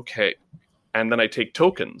say, okay. And then I take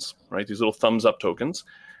tokens, right, these little thumbs up tokens,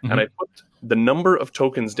 and I put the number of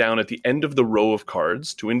tokens down at the end of the row of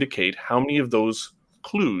cards to indicate how many of those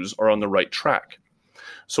clues are on the right track.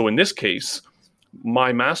 So in this case,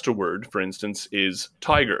 my master word, for instance, is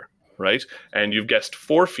tiger. Right? And you've guessed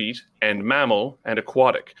 4 feet and mammal and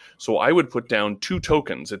aquatic. So I would put down 2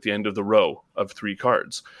 tokens at the end of the row of 3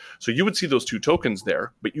 cards. So you would see those 2 tokens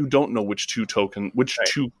there, but you don't know which 2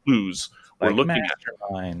 clues we're looking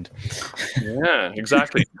Mastermind. At. Yeah,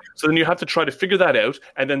 exactly. So then you have to try to figure that out,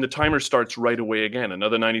 and then the timer starts right away again.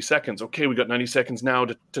 Another 90 seconds. Okay, we got 90 seconds now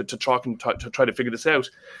to talk and to try to figure this out.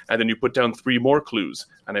 And then you put down 3 more clues,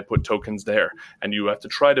 and I put tokens there. And you have to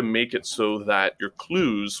try to make it so that your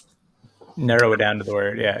clues narrow it down to the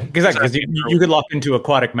word, exactly. Because you could lock into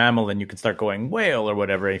aquatic mammal, and you can start going whale or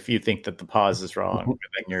whatever if you think that the pause is wrong.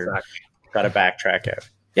 Then you're got to backtrack out.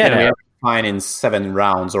 We have to find in 7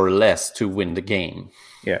 rounds or less to win the game.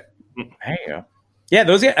 Yeah, there you go. Yeah,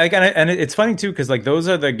 those. Yeah, and it's funny too because like those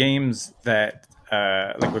are the games that,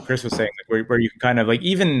 like what Chris was saying, like, where you can kind of like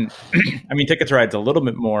even. I mean, Ticket to Ride's a little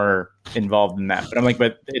bit more involved in that, but I'm like,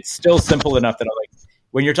 but it's still simple enough that I'm like.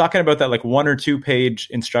 When you're talking about that like 1 or 2 page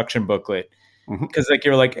instruction booklet, because like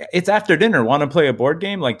you're like, it's after dinner, want to play a board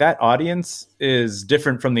game? Like that audience is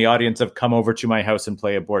different from the audience of come over to my house and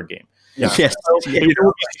play a board game. Yeah. Yes. It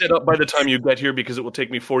will be set up by the time you get here because it will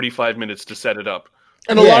take me 45 minutes to set it up.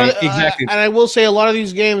 And a lot of, exactly. And I will say a lot of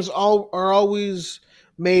these games are always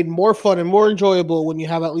made more fun and more enjoyable when you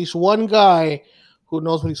have at least one guy who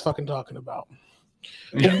knows what he's fucking talking about.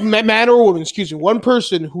 Yeah. Man or woman, excuse me. One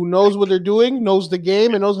person who knows what they're doing, knows the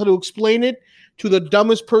game, and knows how to explain it to the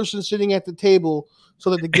dumbest person sitting at the table so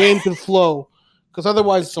that the game can flow. Because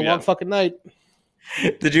otherwise, it's a long fucking night.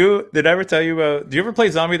 Did I ever tell you about... Did you ever play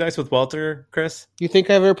Zombie Dice with Walter, Chris? You think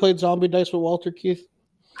I've ever played Zombie Dice with Walter, Keith?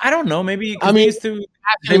 I don't know. Maybe they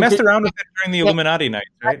messed around with it during the Illuminati night,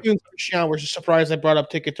 right? Christian were just surprised I brought up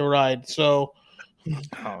Ticket to Ride. So...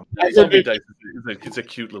 Zombie Dice it's a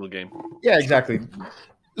cute little game. Yeah, exactly.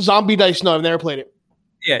 Zombie Dice, no, I've never played it.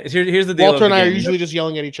 Yeah, here's the deal. Walter and I are usually just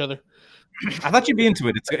yelling at each other. I thought you'd be into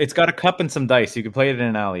it. It's got a cup and some dice. You can play it in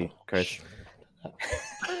an alley, Chris.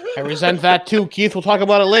 I resent that too, Keith. We'll talk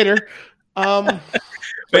about it later.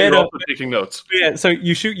 You're also taking notes. Yeah, so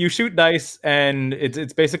you shoot dice, and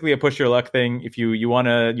it's basically a push your luck thing. If you want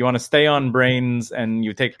to stay on brains, and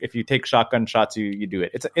if you take shotgun shots, you do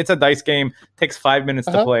it. It's a dice game. Takes 5 minutes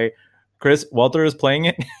to play. Chris, Walter is playing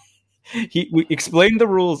it. We explained the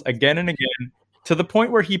rules again and again. to the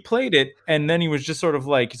point where he played it, and then he was just sort of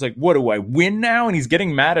like, he's like, what do I win now? And he's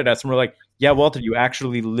getting mad at us, and we're like, yeah, Walter, you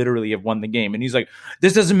actually literally have won the game. And he's like,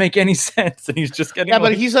 this doesn't make any sense. And he's just getting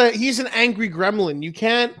but he's an angry gremlin. You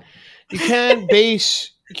can't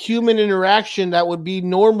base human interaction that would be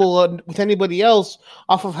normal with anybody else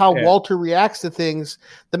off of how Walter reacts to things.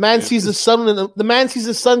 The man sees the sun the man sees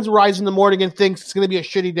the sun's rise in the morning and thinks it's going to be a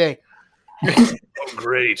shitty day. Oh,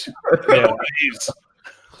 great. Yeah,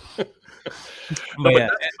 but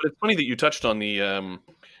it's funny that you touched on the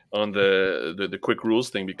quick rules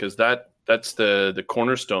thing, because that's the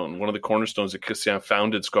cornerstone. One of the cornerstones that Christian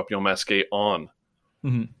founded Scorpion Masqué on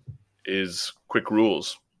is quick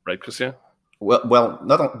rules, right, Christian? Well,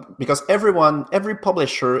 because every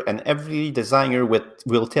publisher and every designer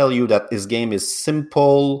will tell you that this game is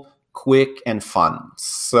simple, quick, and fun.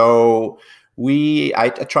 So I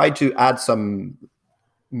tried to add some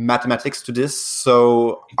mathematics to this.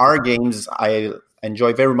 So our games, I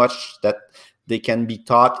enjoy very much that they can be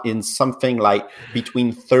taught in something like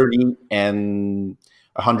between 30 and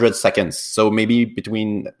 100 seconds. So maybe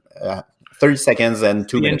between 30 seconds and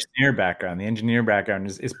 2 minutes. The engineer background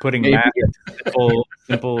is putting math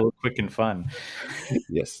simple, quick, and fun.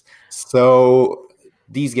 Yes. So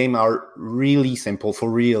these games are really simple for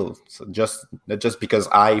real. So just because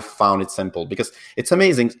I found it simple, because it's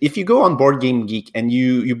amazing. If you go on Board Game Geek and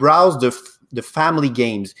you browse the family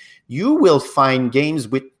games, you will find games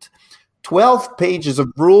with 12 pages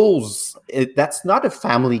of rules. That's not a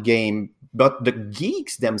family game, but the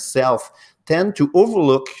geeks themselves tend to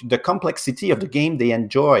overlook the complexity of the game they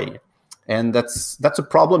enjoy, and that's a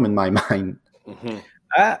problem in my mind. Mm-hmm.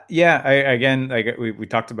 We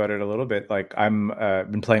talked about it a little bit. Like I'm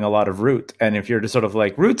been playing a lot of Root, and if you're just sort of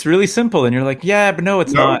like, Root's really simple, and you're like, yeah, but no,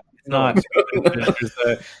 it's not. It's not. There's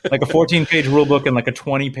like a 14-page rule book and like a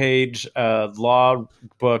 20-page law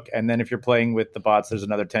book, and then if you're playing with the bots, there's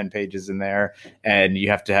another 10 pages in there, and you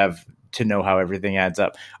have to know how everything adds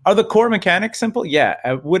up. Are the core mechanics simple?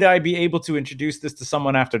 Yeah. Would I be able to introduce this to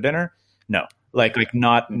someone after dinner? No. Like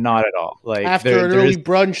not at all. Like after an early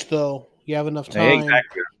brunch, though, you have enough time.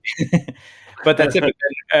 Exactly. But that's it.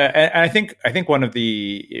 And I think one of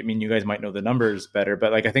you guys might know the numbers better,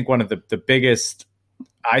 but like I think one of the biggest,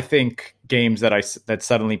 I think, games that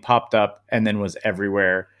suddenly popped up and then was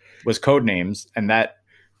everywhere was Codenames, and that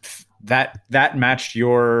matched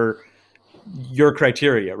your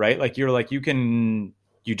criteria, right? Like if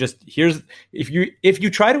you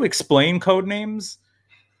try to explain Codenames,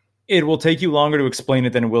 it will take you longer to explain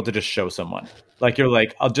it than it will to just show someone. Like you're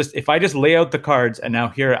like, if I just lay out the cards and now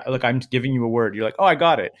here, look, I'm giving you a word. You're like, oh, I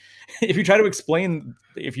got it. If you try to explain,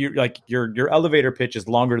 if you like your elevator pitch is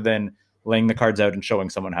longer than laying the cards out and showing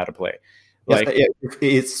someone how to play. Like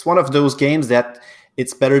it's one of those games that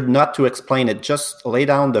it's better not to explain it. Just lay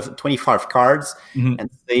down the 25 cards and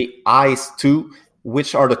say eyes to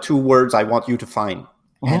which are the two words I want you to find,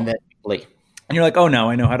 and then play. And you're like, oh, now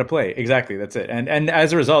I know how to play. Exactly, that's it. And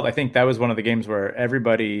as a result, I think that was one of the games where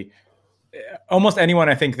everybody, almost anyone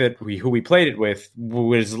I think who we played it with,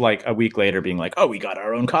 was like a week later being like, oh, we got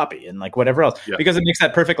our own copy and like whatever else, because it makes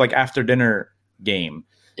that perfect like after dinner game.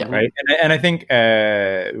 Yeah. Right. And I think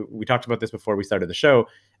we talked about this before we started the show.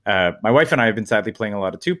 My wife and I have been sadly playing a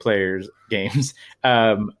lot of 2-player games.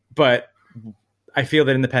 But I feel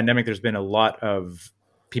that in the pandemic, there's been a lot of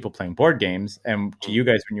people playing board games. And to you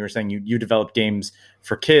guys, when you were saying you develop games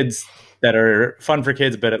for kids that are fun for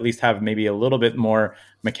kids, but at least have maybe a little bit more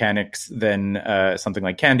mechanics than something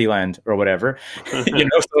like Candyland or whatever. So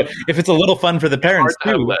if it's a little fun for the parents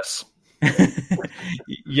too. Less.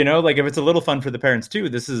 Like if it's a little fun for the parents too,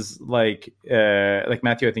 this is like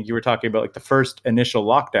Matthew, I think you were talking about like the first initial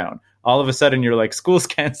lockdown. All of a sudden you're like, school's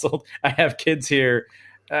canceled. I have kids here.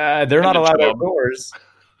 They're not allowed outdoors.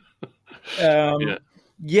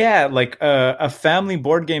 Like a family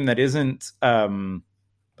board game that isn't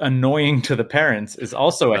annoying to the parents is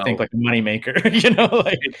also, I think, like a moneymaker.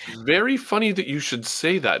 It's very funny that you should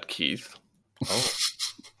say that, Keith. Oh.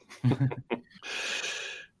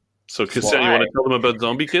 So, Christian, you want to tell them about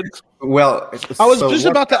Zombie Kids? Well, I was just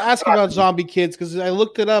about to ask about Zombie Kids because I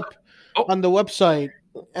looked it up on the website.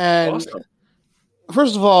 And awesome.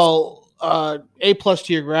 First of all, A+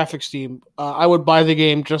 to your graphics team. I would buy the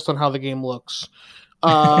game just on how the game looks.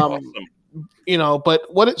 Awesome. But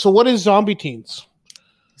what is Zombie Teens?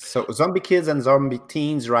 So Zombie Kids and Zombie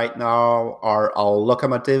Teens right now are our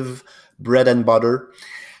locomotive bread and butter.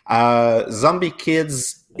 Zombie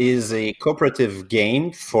Kids is a cooperative game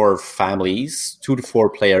for families, 2 to 4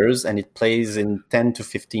 players, and it plays in 10 to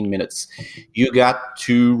 15 minutes. You got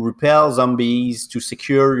to repel zombies to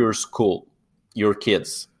secure your school, your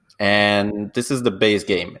kids, and this is the base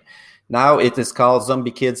game. Now it is called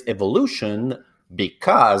Zombie Kids Evolution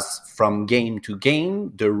because from game to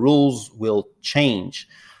game, the rules will change.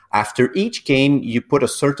 After each game, you put a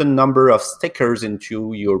certain number of stickers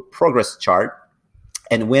into your progress chart.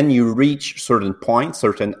 And when you reach certain points,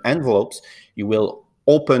 certain envelopes, you will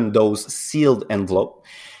open those sealed envelopes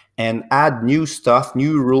and add new stuff,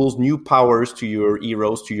 new rules, new powers to your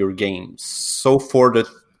heroes, to your games. So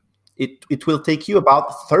it will take you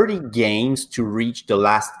about 30 games to reach the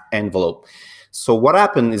last envelope. So what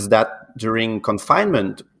happened is that during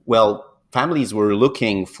confinement, families were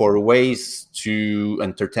looking for ways to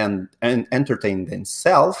entertain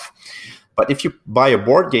themselves. But if you buy a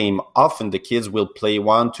board game, often the kids will play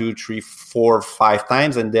 1, 2, 3, 4, 5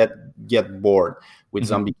 times and then get bored. With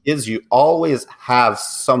Zombie Kids, you always have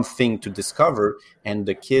something to discover, and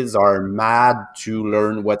the kids are mad to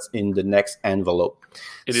learn what's in the next envelope.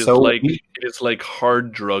 It is like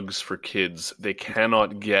hard drugs for kids. They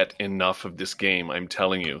cannot get enough of this game. I'm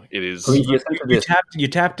telling you, it is. You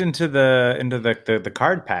tapped into the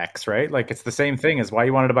card packs, right? Like it's the same thing as why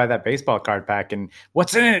you wanted to buy that baseball card pack, and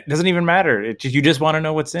what's in it doesn't even matter. You just want to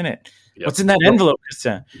know what's in it. Yep. What's in that envelope,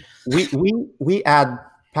 Christian? We had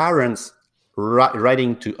parents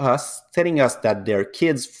writing to us, telling us that their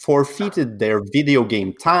kids forfeited their video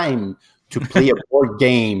game time to play a board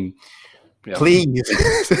game. Yep. Please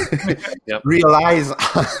realize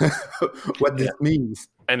what this means.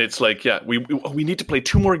 And it's like, we need to play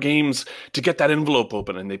 2 more games to get that envelope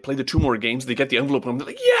open. And they play the 2 more games, they get the envelope open. They're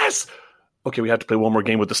like, yes! Okay, we have to play 1 more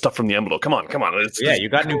game with the stuff from the envelope. Come on. You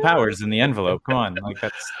got new powers in the envelope. Come on. Like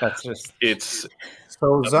that's just... It's...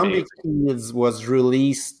 So Zombie Kids was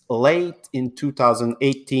released late in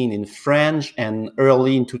 2018 in French and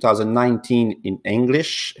early in 2019 in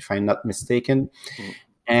English, if I'm not mistaken. Mm.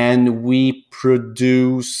 And we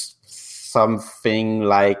produced something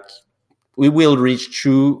like we will reach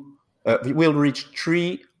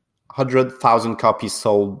 300,000 copies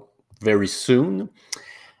sold very soon.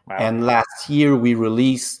 Wow. And last year we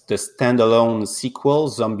released the standalone sequel,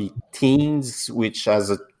 Zombie Teens, which has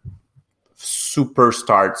a super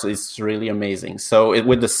start. So it's really amazing. So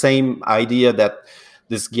with the same idea that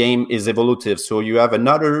this game is evolutive. So you have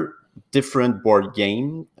another different board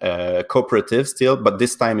game, cooperative still, but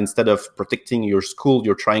this time instead of protecting your school,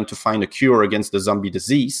 you're trying to find a cure against the zombie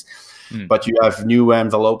disease. But you have new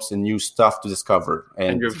envelopes and new stuff to discover.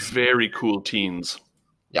 And you're very cool teens.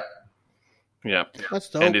 Yeah, that's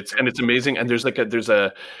dope. And it's amazing. And there's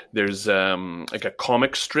a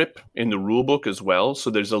comic strip in the rule book as well.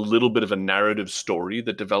 So there's a little bit of a narrative story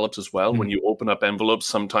that develops as well. When you open up envelopes,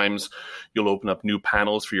 sometimes you'll open up new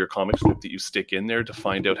panels for your comic strip that you stick in there to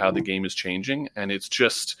find out how the game is changing. And it's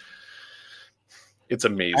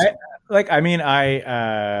amazing. I'm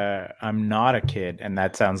not a kid, and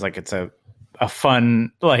that sounds like it's a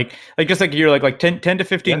fun, like just like you're like 10 to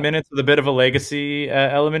 15 minutes with a bit of a legacy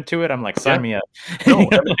element to it. I'm like, sign me up. No,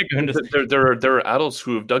 there are adults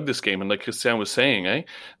who have dug this game, and like Christian was saying,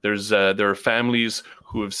 there are families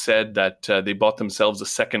who have said that they bought themselves a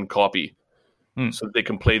second copy so that they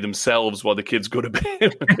can play themselves while the kids go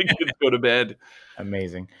to bed.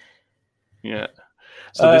 Amazing. Yeah.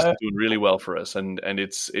 So this is doing really well for us, and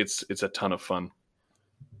it's a ton of fun.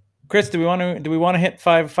 Chris, do we want to hit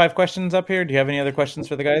five questions up here? Do you have any other questions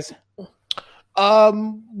for the guys?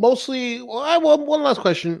 Mostly. Well, I want one last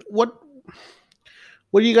question. What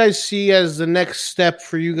do you guys see as the next step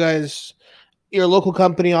for you guys? Your local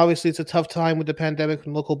company, obviously, it's a tough time with the pandemic,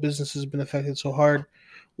 and local businesses have been affected so hard.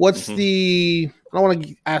 What's I don't want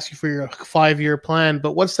to ask you for your 5-year plan,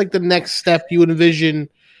 but what's like the next step you would envision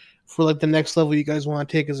for like the next level you guys want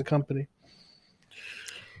to take as a company?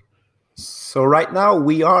 So right now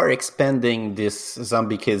we are expanding this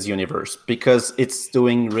Zombie Kids universe because it's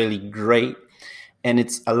doing really great and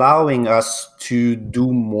it's allowing us to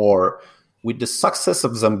do more. With the success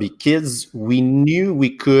of Zombie Kids, we knew we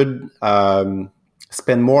could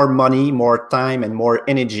spend more money, more time, and more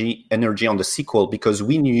energy on the sequel because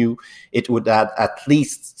we knew it would add at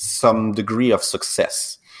least some degree of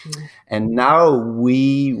success. Mm-hmm. And now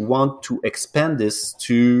we want to expand this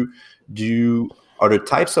to do other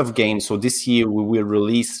types of games. So this year we will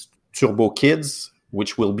release Turbo Kids,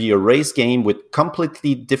 which will be a race game with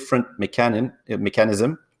completely different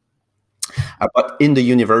mechanism, but in the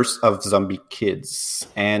universe of Zombie Kids.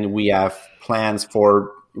 And we have plans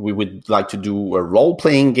we would like to do a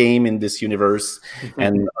role-playing game in this universe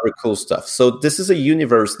and other cool stuff. So this is a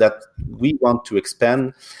universe that we want to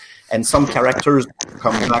expand, and some characters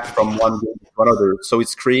come back from one game to another. So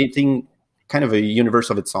it's creating kind of a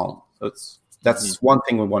universe of its own. So that's one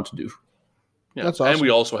thing we want to do. Yeah. That's awesome. And we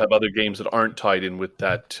also have other games that aren't tied in with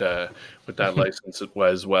that license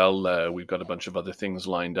as well. We've got a bunch of other things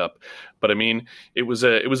lined up, but I mean, it was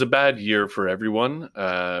a bad year for everyone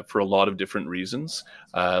for a lot of different reasons.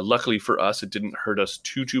 Luckily for us, it didn't hurt us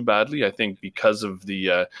too badly. I think because of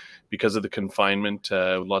the confinement,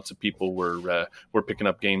 lots of people were picking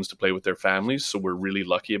up games to play with their families, so we're really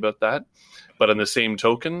lucky about that. But on the same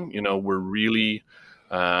token, we're really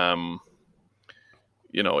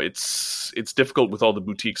it's difficult with all the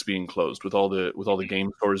boutiques being closed, with all the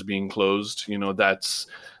game stores being closed. That's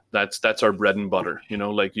our bread and butter.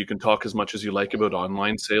 Like, you can talk as much as you like about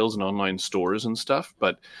online sales and online stores and stuff,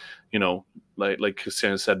 but like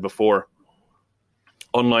Christian said before,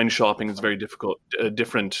 online shopping is very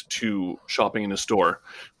different to shopping in a store.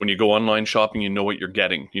 When you go online shopping, you know what you're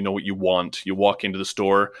getting, you know what you want. You walk into the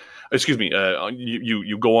store,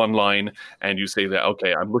 you go online and you say that,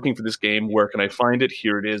 okay, I'm looking for this game. Where can I find it?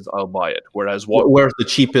 Here it is. I'll buy it. Whereas where's the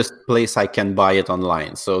cheapest place I can buy it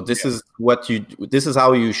online? So this is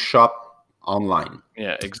how you shop online.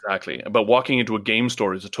 Yeah, exactly. But walking into a game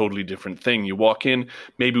store is a totally different thing. You walk in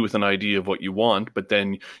maybe with an idea of what you want, but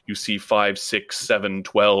then you see 5, 6, 7,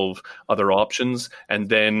 12 other options, and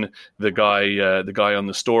then the guy on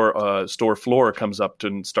the store floor comes up to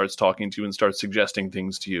and starts talking to you and starts suggesting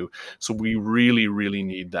things to you. So we really, really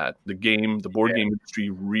need that. The board game industry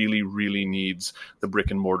really, really needs the brick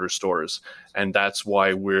and mortar stores, and that's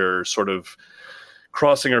why we're sort of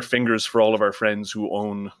crossing our fingers for all of our friends who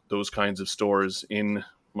own those kinds of stores in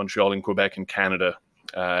Montreal and Quebec and Canada,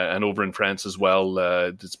 and over in France as well.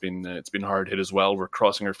 It's been hard hit as well. We're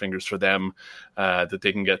crossing our fingers for them that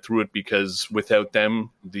they can get through it, because without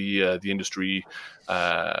them, the industry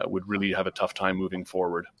would really have a tough time moving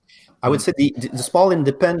forward. I would say the small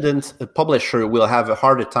independent publisher will have a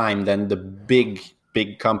harder time than the big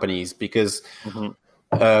companies, because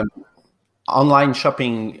online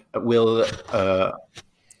shopping will,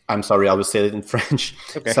 I'm sorry, I will say it in French.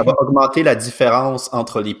 Okay. Ça va augmenter la différence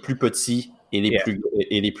entre les plus petits et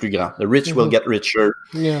les plus grands. The rich will get richer.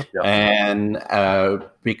 Yeah. And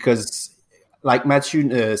because, like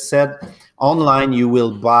Matthew said, online you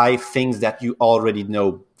will buy things that you already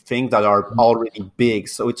know, things that are already big.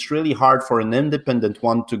 So it's really hard for an independent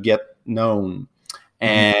one to get known.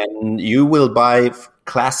 And you will buy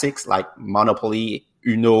classics like Monopoly,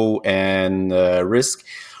 Uno, and Risk,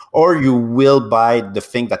 or you will buy the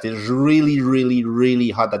thing that is really, really, really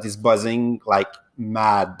hot, that is buzzing like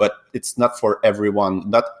mad, but it's not for everyone.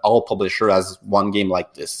 Not all publisher has one game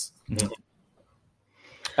like this. Mm-hmm.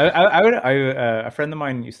 A friend of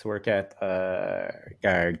mine used to work at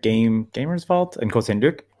Gamers Vault in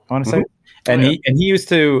Côte-Saint-Luc, I want to say, and he used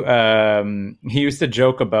to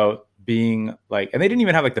joke about being like, and they didn't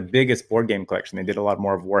even have like the biggest board game collection. They did a lot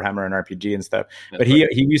more of Warhammer and RPG and stuff. But he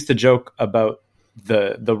used to joke about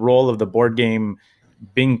the role of the board game,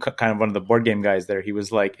 being kind of one of the board game guys there. He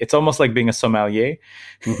was like, it's almost like being a sommelier,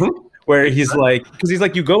 where he's like, because he's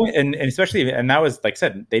like, you go and especially, and that was, like I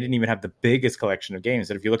said, they didn't even have the biggest collection of games.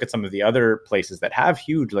 And if you look at some of the other places that have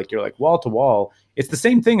huge, like, you're like wall to wall, it's the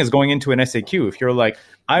same thing as going into an SAQ. If you're like,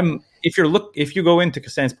 if you go into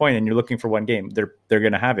Cassan's Point and you're looking for one game, they're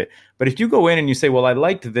going to have it. But if you go in and you say, well, I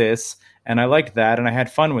liked this and I liked that and I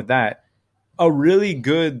had fun with that, a really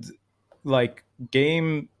good like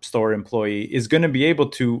game store employee is going to be able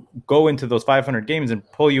to go into those 500 games and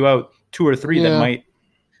pull you out 2 or 3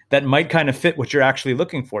 that might kind of fit what you're actually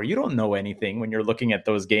looking for. You don't know anything when you're looking at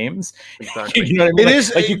those games. Exactly. You know what I mean? It is,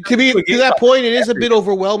 to that point, it is a bit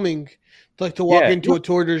overwhelming, like, to walk into a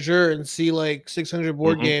tour de jour and see like 600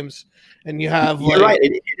 board games, and you have You're right.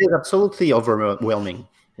 It is absolutely overwhelming.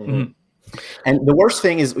 And the worst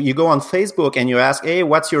thing is, you go on Facebook and you ask, hey,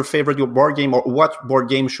 what's your favorite board game, or what board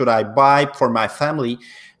game should I buy for my family?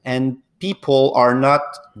 And people are not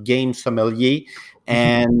game sommelier,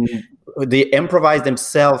 and they improvise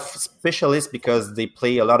themselves specialists because they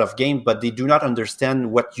play a lot of games, but they do not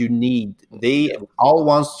understand what you need. They all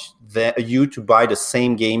want you to buy the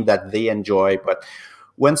same game that they enjoy. But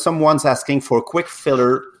when someone's asking for a quick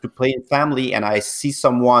filler to play in family, and I see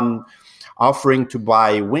someone offering to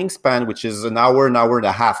buy Wingspan, which is an hour and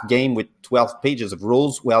a half game with 12 pages of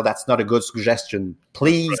rules, well, that's not a good suggestion.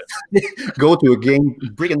 Please go to a game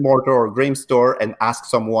brick and mortar or game store and ask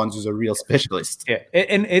someone who's a real specialist. Yeah,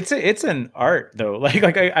 and it's an art though.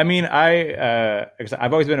 Like I mean,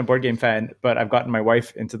 I've always been a board game fan, but I've gotten my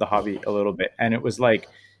wife into the hobby a little bit, and it was like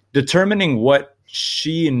determining what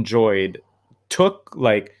she enjoyed took,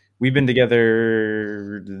 like, we've been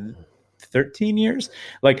together 13 years,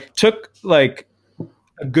 like, took like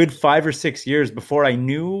a good 5 or 6 years before I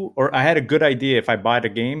knew, or I had a good idea if I bought a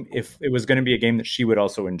game, if it was going to be a game that she would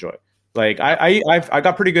also enjoy. Like I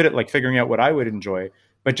got pretty good at like figuring out what I would enjoy,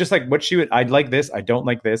 but just like what she would, I'd like this, I don't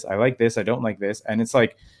like this, I like this, I don't like this, and it's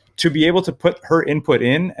like to be able to put her input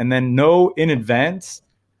in and then know in advance,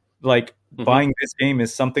 like buying this game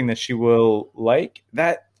is something that she will like.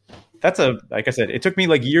 That's like I said, it took me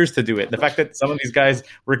like years to do it. The fact that some of these guys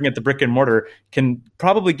working at the brick and mortar can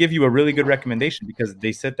probably give you a really good recommendation because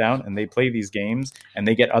they sit down and they play these games and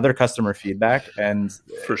they get other customer feedback, and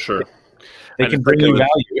for sure they can bring you value.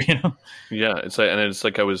 You know? Yeah, it's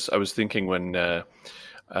like I was thinking when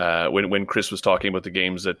Chris was talking about the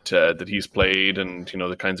games that he's played and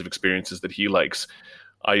the kinds of experiences that he likes.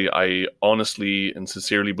 I honestly and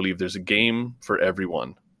sincerely believe there's a game for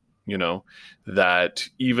everyone. That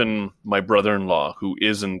even my brother-in-law, who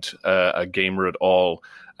isn't a gamer at all,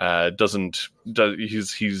 he's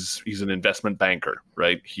an investment banker,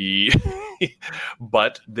 right?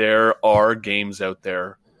 But there are games out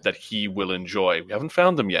there that he will enjoy. We haven't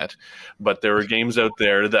found them yet, but there are games out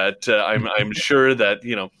there that I'm sure that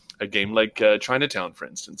a game like Chinatown, for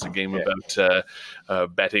instance, a game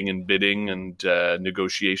about betting and bidding and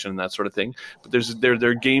negotiation and that sort of thing. But there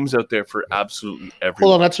are games out there for absolutely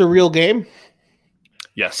everyone. Hold on, that's a real game?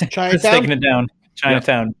 Yes. Chinatown? Taking it down.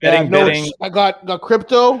 Chinatown. Yeah. Bidding. I got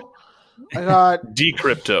crypto. I got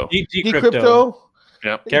Decrypto. Decrypto.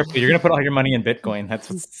 Yeah. Careful, you're going to put all your money in Bitcoin. That's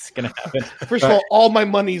what's going to happen. First of all my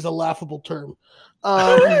money is a laughable term.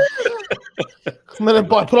 I'm going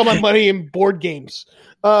to put all my money in board games.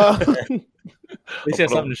 At least you have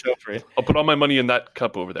something to show for you. I'll put all my money in that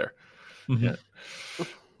cup over there. Mm-hmm. Yeah.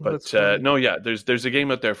 But there's a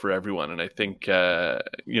game out there for everyone, and I think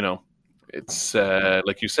it's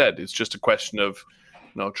like you said, it's just a question of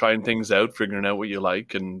trying things out, figuring out what you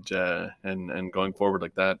like, and going forward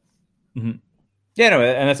like that. Mm-hmm. Yeah, no,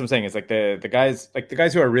 and that's what I'm saying. It's like the guys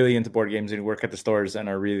who are really into board games and who work at the stores and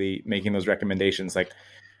are really making those recommendations. Like,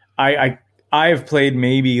 I've played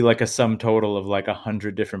maybe like a sum total of like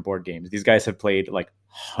 100 different board games. These guys have played like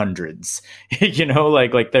hundreds.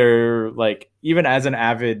 Like they're like, even as an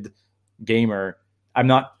avid gamer, I'm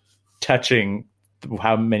not touching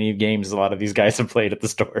how many games a lot of these guys have played at the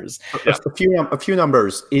stores. Yeah. A few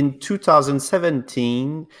numbers. In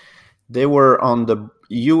 2017, they were on the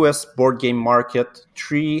US board game market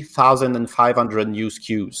 3,500 new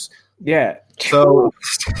SKUs. Yeah. So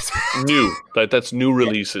new. That's new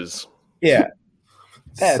releases. Yeah.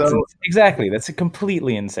 Exactly. That's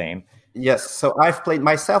completely insane. Yes. So I've played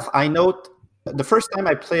myself. I note the first time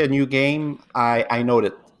I play a new game, I note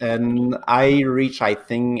it. And I reach, I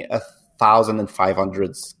think,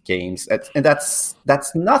 1,500 games. And that's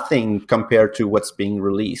nothing compared to what's being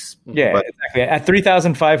released. Yeah, but exactly. At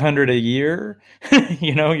 3,500 a year,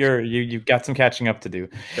 you've got some catching up to do.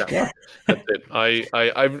 Yeah.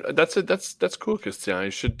 That's it. That's cool, Christian. I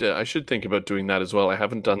should think about doing that as well. I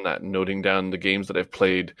haven't done that, noting down the games that I've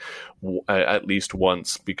played at least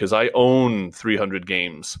once, because I own 300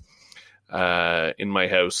 games in my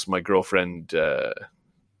house. My girlfriend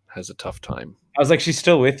has a tough time. I was like, she's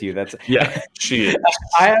still with you. She is.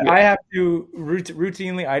 I have to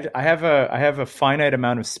routinely. I have a finite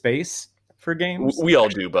amount of space for games. We all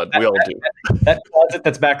do, bud. We all do. That closet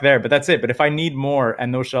that's back there, but that's it. But if I need more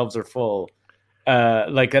and those shelves are full,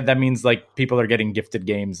 like that means like people are getting gifted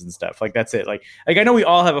games and stuff. Like that's it. Like I know we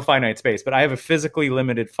all have a finite space, but I have a physically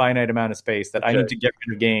limited finite amount of space that I need to get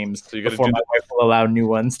rid of games before my wife will allow new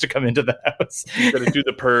ones to come into the house. You got to do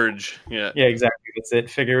the purge. Yeah. Yeah, exactly. That's it.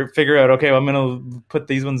 Figure out. Okay, well, I'm gonna put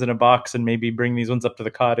these ones in a box and maybe bring these ones up to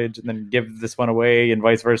the cottage and then give this one away and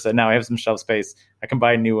vice versa. Now I have some shelf space. I can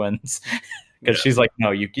buy new ones. Because she's like,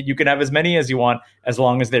 no, you can have as many as you want as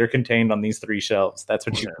long as they're contained on these 3 shelves. That's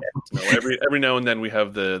what you get. No, every now and then we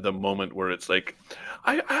have the moment where it's like,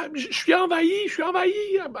 I'm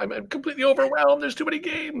completely overwhelmed. There's too many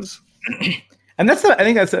games. And I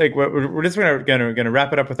think that's like we're just gonna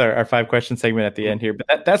wrap it up with our 5 question segment at the end here.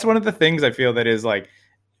 But that's one of the things I feel that is like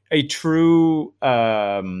a true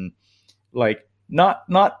like not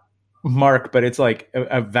mark, but it's like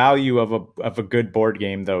a value of a good board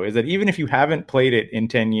game, though, is that even if you haven't played it in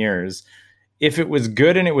 10 years, if it was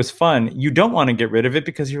good and it was fun, you don't want to get rid of it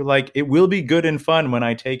because you're like, it will be good and fun when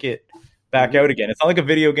I take it back out again. It's not like a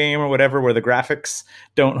video game or whatever where the graphics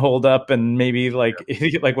don't hold up and maybe like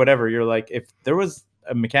like whatever. You're like, if there was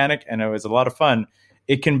a mechanic and it was a lot of fun,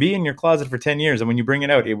 it can be in your closet for 10 years. And when you bring it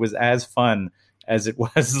out, it was as fun as it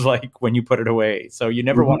was like when you put it away. So you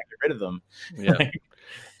never want to get rid of them. Yeah.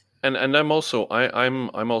 And I'm also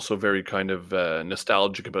very kind of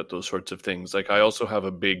nostalgic about those sorts of things. Like I also have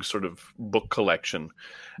a big sort of book collection,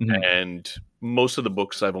 and most of the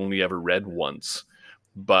books I've only ever read once.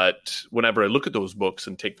 But whenever I look at those books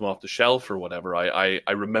and take them off the shelf or whatever, I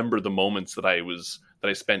remember the moments that I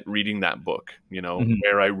spent reading that book,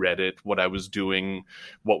 where I read it, what I was doing,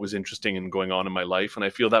 what was interesting and going on in my life. And I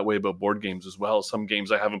feel that way about board games as well. Some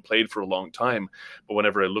games I haven't played for a long time, but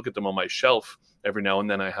whenever I look at them on my shelf, every now and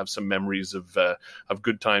then I have some memories of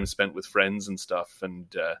good times spent with friends and stuff.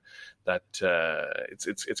 And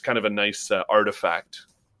it's kind of a nice artifact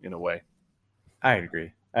in a way. I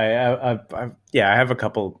agree. I have a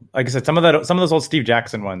couple. Like I said, some of those old Steve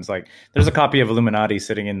Jackson ones. Like, there's a copy of Illuminati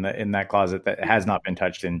sitting in that closet that has not been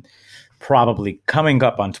touched in probably coming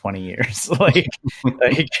up on 20 years. like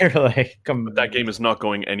you're like, but that game is not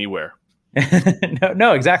going anywhere.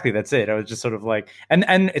 No, exactly. That's it. I was just sort of like,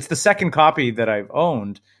 and it's the second copy that I've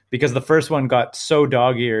owned because the first one got so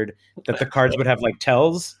dog-eared that the cards would have like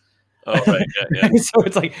tells. Oh, right. Yeah. So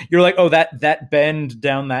it's like you're like, oh, that bend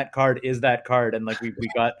down that card is that card, and like we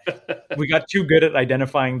got too good at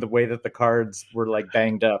identifying the way that the cards were like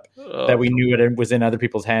banged up that we knew it was in other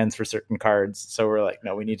people's hands for certain cards. So we're like,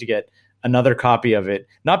 no, we need to get another copy of it,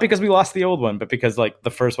 not because we lost the old one, but because like the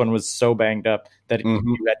first one was so banged up that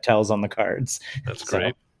you had tells on the cards. That's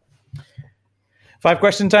great.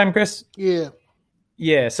 5-question time, Chris. Yeah.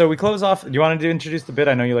 So we close off. Do you want to introduce the bit?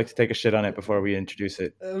 I know you like to take a shit on it before we introduce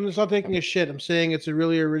it. It's not taking a shit. I'm saying it's a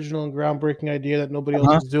really original and groundbreaking idea that nobody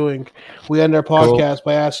else is doing. We end our podcast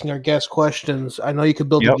by asking our guests questions. I know you could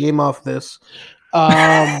build a game off this.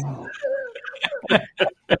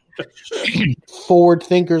 Forward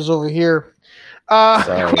thinkers over here.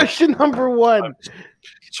 Question number 1.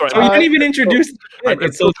 Sorry, you didn't even introduce.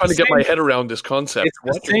 I'm still trying to get my head around this concept. It's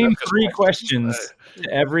the same 3 questions to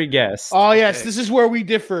every guest. Oh yes, this is where we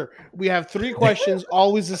differ. We have 3 questions,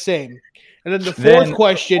 always the same, and then the 4th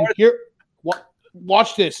question here.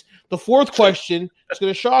 Watch this. The 4th question is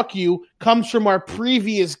going to shock you. Comes from our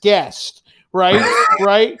previous guest, right?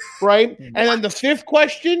 And then the 5th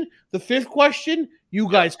question. You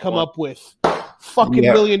guys come up with fucking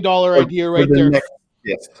 $1 million idea right there.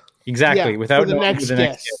 Yes. Exactly. Without the next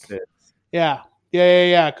guest. Yeah.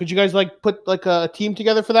 Could you guys like put like a team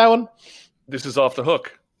together for that one? This is off the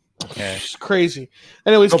hook. Yeah. It's crazy.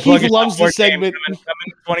 Anyways, Keith loves this segment. Coming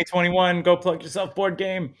 2021. Go plug yourself board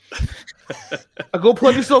game. Go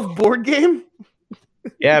plug yourself board game?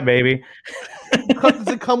 Yeah, baby. Does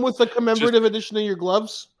it come with a commemorative edition of your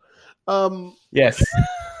gloves? Yes.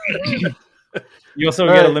 You also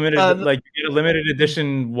get a limited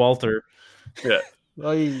edition Walter. Yeah.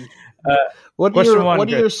 What do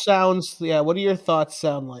your thoughts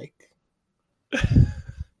sound like?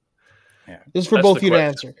 Yeah. This is for both you to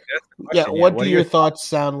answer. What do your thoughts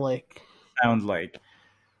sound like?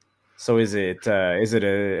 So is it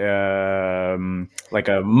a like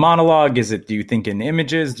a monologue? Do you think in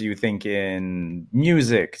images? Do you think in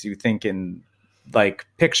music? Do you think in like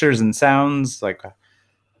pictures and sounds? Like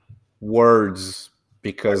words,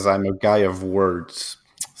 because I'm a guy of words.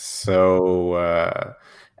 So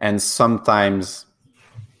and sometimes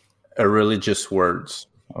religious words.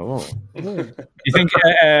 Oh, you think?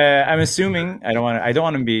 I'm assuming. I don't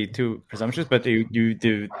want to be too presumptuous, but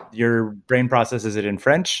do your brain processes it in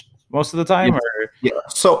French most of the time? Yeah.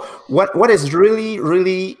 So what is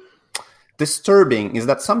really disturbing is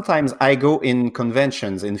that sometimes I go in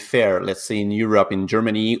conventions, in fair, let's say in Europe, in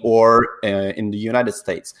Germany, or in the United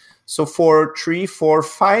States. So for 3, 4,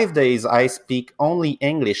 5 days, I speak only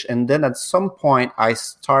English, and then at some point I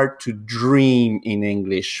start to dream in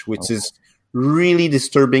English, which is really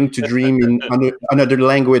disturbing to dream in another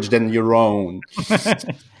language than your own.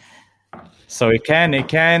 So it can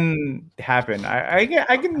happen. I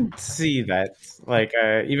can see that. Like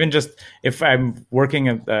even just if I'm working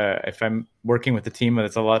with a team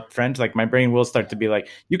that's a lot French, like my brain will start to be like,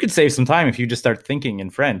 you could save some time if you just start thinking in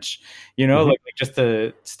French. Like just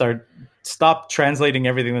to stop translating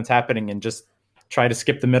everything that's happening and just try to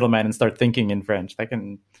skip the middleman and start thinking in French. But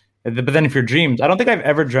then if your dreams, I don't think I've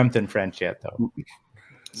ever dreamt in French yet, though.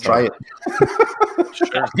 Try it.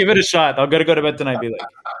 Sure. Give it a shot. I'll go to bed tonight. Be like,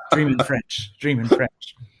 dream in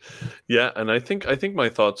French. Yeah, and I think my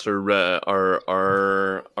thoughts are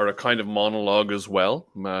a kind of monologue as well.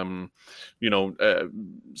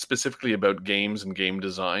 Specifically about games and game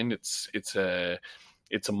design. It's a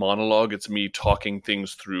monologue. It's me talking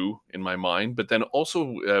things through in my mind, but then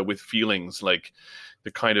also with feelings, like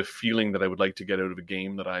the kind of feeling that I would like to get out of a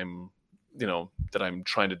game that I'm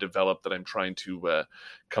trying to develop, that I'm trying to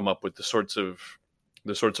come up with the sorts of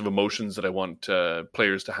emotions that I want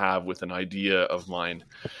players to have with an idea of mine.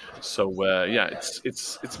 So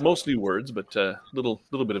it's mostly words, but little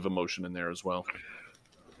bit of emotion in there as well.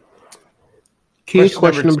 Keith,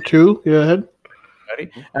 question number 2. Go ahead.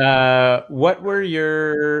 everybody. What were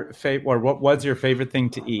your or what was your favorite thing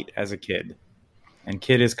to eat as a kid? And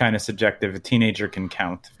kid is kind of subjective. A teenager can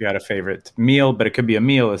count if you had a favorite meal, but it could be a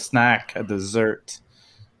meal, a snack, a dessert,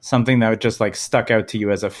 something that just like stuck out to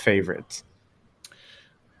you as a favorite.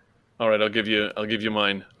 All right, I'll give you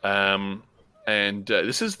mine. And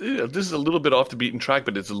this is a little bit off the beaten track,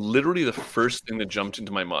 but it's literally the first thing that jumped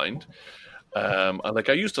into my mind.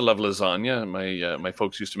 I used to love lasagna. My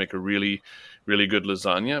folks used to make a really, really good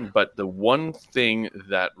lasagna. But the one thing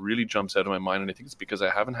that really jumps out of my mind, and I think it's because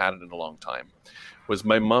I haven't had it in a long time, was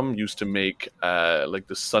my mom used to make the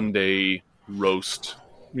Sunday roast.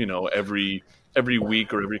 Every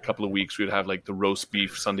week or every couple of weeks, we'd have like the roast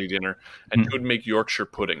beef Sunday dinner, and she would make Yorkshire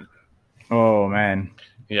pudding. Oh man.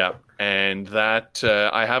 Yeah, and that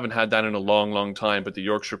I haven't had that in a long, long time. But the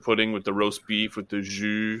Yorkshire pudding with the roast beef with the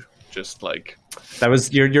jus, just like that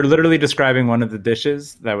was you're literally describing one of the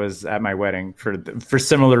dishes that was at my wedding for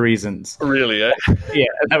similar reasons. Really, eh? Yeah,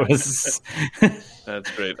 that was. That's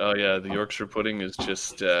great. Oh yeah, the Yorkshire pudding is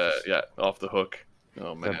just off the hook.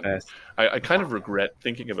 Oh man, I kind of regret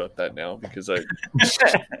thinking about that now because I.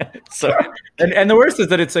 So, and the worst is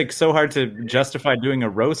that it's like so hard to justify doing a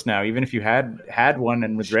roast now. Even if you had one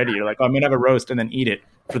and was ready, you're like, oh, I'm gonna have a roast and then eat it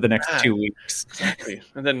for the next 2 weeks. Exactly,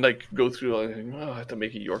 and then like go through. I have to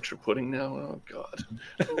make a Yorkshire pudding now. Oh god.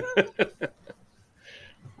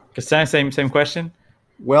 Same question.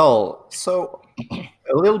 Well, so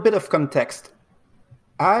a little bit of context.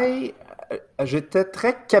 J'étais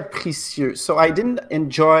très capricieux, so I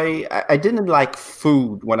didn't like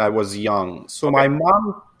food when I was young. So my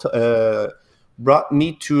mom brought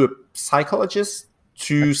me to a psychologist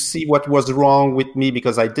to see what was wrong with me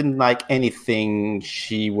because I didn't like anything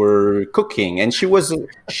she were cooking. And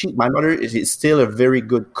my mother is still a very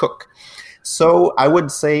good cook. So I would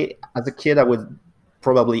say as a kid, I would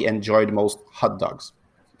probably enjoy the most hot dogs.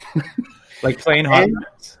 Like plain hot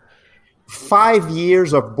dogs? 5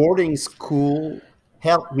 years of boarding school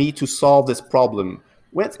helped me to solve this problem.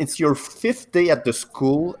 When it's your 5th day at the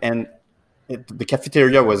school and the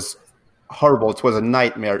cafeteria was horrible. It was a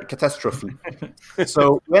nightmare, catastrophe.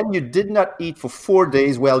 So when you did not eat for 4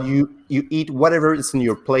 days, well, you eat whatever is in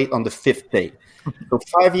your plate on the 5th day. So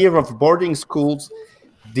 5 years of boarding schools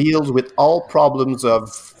deals with all problems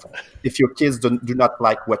of if your kids do not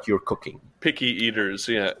like what you're cooking. Picky eaters,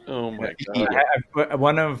 yeah. Oh my god.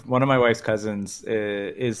 One of my wife's cousins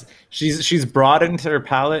is she's broadened her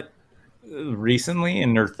palate recently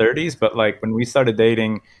in her 30s, but like when we started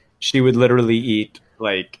dating, she would literally eat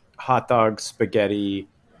like hot dogs, spaghetti,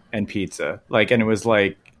 and pizza. Like, and it was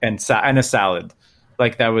like and a salad,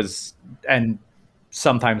 like that was, and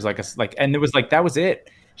sometimes and it was like that was it.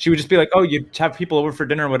 She would just be like, oh, you'd have people over for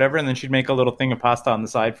dinner or whatever, and then she'd make a little thing of pasta on the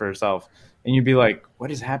side for herself. And you'd be like, what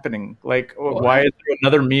is happening? Like, why is there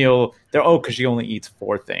another meal there? Oh, because she only eats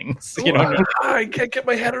 4 things. You know? I can't get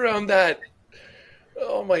my head around that.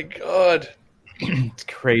 Oh, my God. It's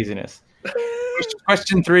craziness.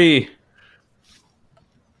 Question 3.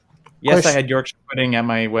 Yes, I had Yorkshire pudding at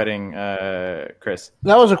my wedding, Chris.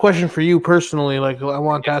 That was a question for you personally. Like, I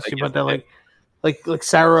wanted to ask you about that. Like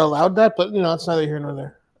Sarah allowed that, but, it's neither here nor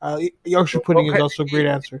there. Yorkshire pudding is also a great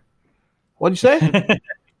answer. What'd you say?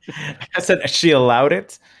 I said she allowed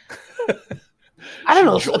it. I don't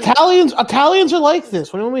know. Italians are like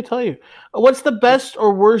this. What do you want me to tell you? What's the best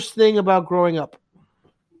or worst thing about growing up?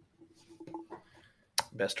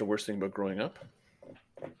 Best or worst thing about growing up?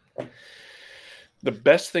 The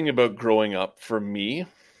best thing about growing up for me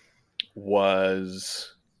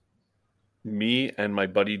was me and my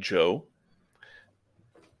buddy Joe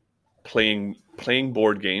playing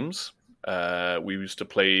board games. We used to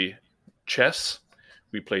play chess.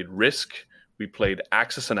 We played Risk. We played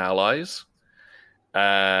Axis and Allies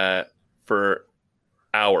for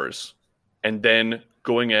hours. And then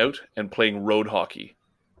going out and playing road hockey,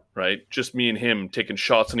 right? Just me and him taking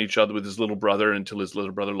shots on each other with his little brother until his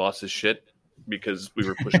little brother lost his shit because we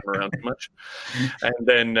were pushing him around too much. And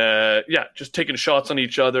then, just taking shots on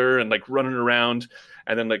each other and like running around.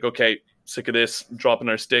 And then like, okay, sick of this, dropping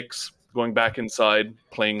our sticks, going back inside,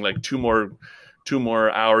 playing like two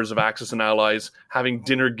more hours of Axis and Allies, having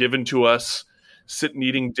dinner given to us, sitting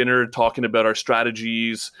eating dinner, talking about our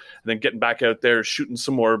strategies, and then getting back out there, shooting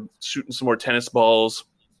some more tennis balls,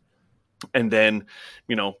 and then,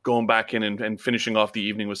 going back in and finishing off the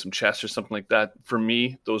evening with some chess or something like that. For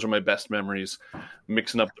me, those are my best memories,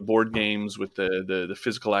 mixing up the board games with the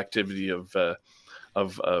physical activity of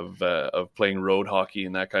playing road hockey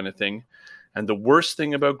and that kind of thing. And the worst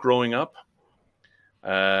thing about growing up,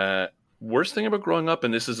 and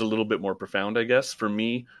this is a little bit more profound, I guess, for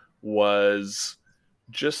me, was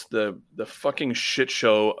just the fucking shit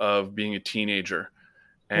show of being a teenager,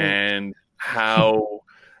 and how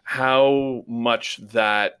much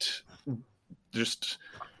that just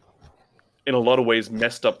in a lot of ways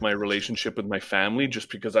messed up my relationship with my family, just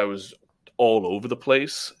because I was all over the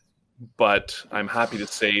place. But I'm happy to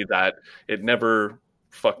say that it never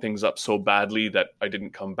fucked things up so badly that I didn't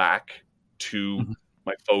come back to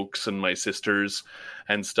my folks and my sisters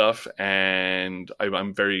and stuff. And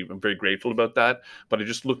I'm very grateful about that. But I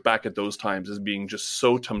just look back at those times as being just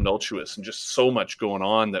so tumultuous and just so much going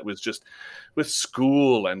on that was just with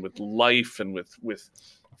school and with life and with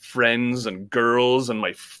friends and girls and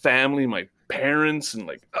my family, my parents, and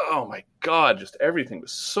like, oh my God, just everything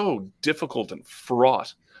was so difficult and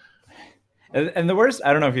fraught. And the worst,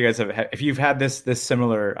 I don't know if you guys if you've had this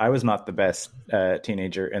similar. I was not the best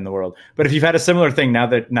teenager in the world, but if you've had a similar thing now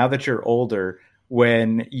that you're older,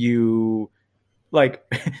 when you like,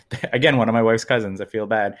 again, one of my wife's cousins, I feel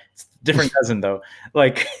bad. It's a different cousin though.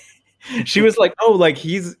 Like, she was like, oh, like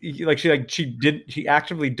she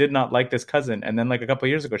actively did not like this cousin, and then like a couple of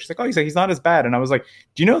years ago, she's like, oh, he's not as bad, and I was like,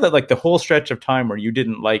 do you know that like the whole stretch of time where you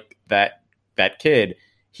didn't like that kid,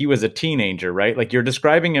 he was a teenager, right? Like, you're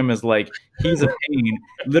describing him as like he's a pain,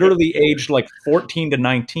 literally aged like 14 to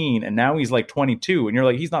 19, and now he's like 22, and you're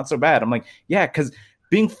like, he's not so bad. I'm like, yeah, because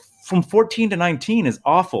being from 14 to 19 is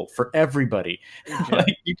awful for everybody. Yeah.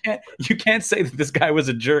 Like, you can't say that this guy was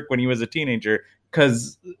a jerk when he was a teenager,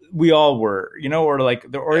 because we all were, or like,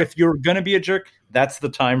 or if you're gonna be a jerk, that's the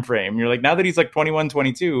time frame. You're like, now that he's like 21,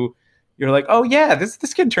 22, you're like, oh yeah, this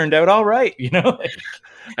kid turned out all right, Like,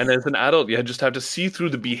 and as an adult, you just have to see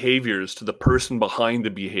through the behaviors to the person behind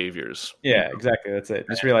the behaviors. Yeah, exactly. That's it.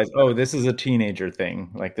 Just realize, oh, this is a teenager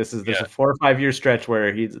thing. Like, there's a 4 or 5 year stretch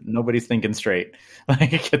where nobody's thinking straight.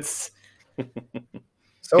 Like, it's.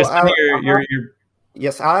 So you're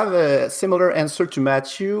yes, I have a similar answer to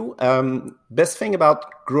Matthew. Best thing about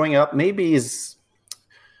growing up maybe is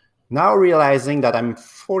now realizing that I'm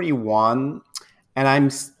 41 and I'm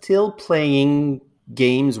still playing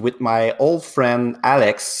games with my old friend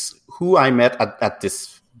Alex, who I met at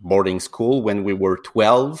this boarding school when we were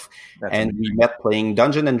 12. That's and amazing. We met playing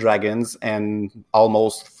Dungeons and Dragons, and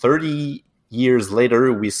almost 30 years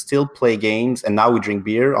later, we still play games, and now we drink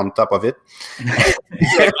beer on top of it.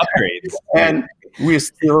 And we're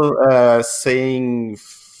still saying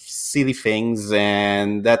silly things,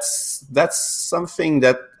 and that's something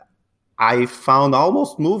that I found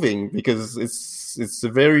almost moving, because it's a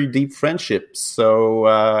very deep friendship.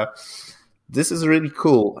 So this is really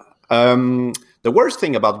cool. The worst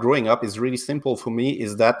thing about growing up is really simple for me,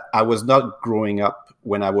 is that I was not growing up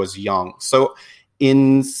when I was young. So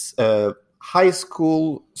in high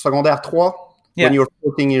school, secondaire 3, when you're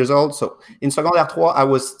 14 years old. So in secondaire 3, I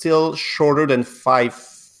was still shorter than 5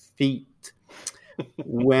 feet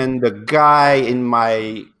when the guy in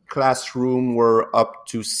my classroom were up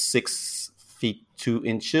to 6 feet 2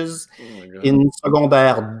 inches. Oh, in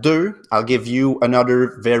secondaire 2, I'll give you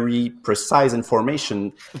another very precise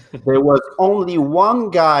information. There was only one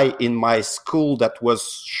guy in my school that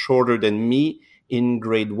was shorter than me in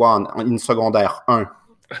grade 1, in secondaire 1.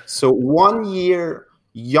 So 1 year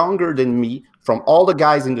younger than me. From all the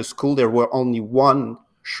guys in the school, there were only one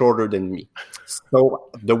shorter than me. So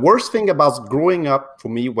the worst thing about growing up for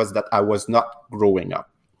me was that I was not growing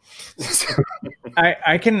up.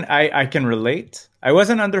 I can relate. I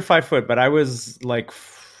wasn't under 5 foot, but I was like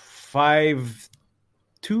 5'2",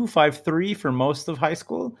 5'3" for most of high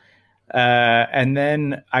school. And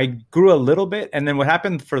then I grew a little bit. And then what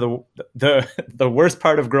happened for the worst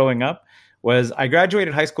part of growing up was I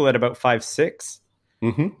graduated high school at about 5'6".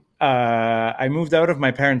 Mm-hmm. I moved out of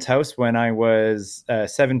my parents' house when I was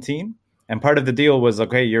 17. And part of the deal was,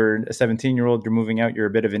 okay, you're a 17-year-old, you're moving out, you're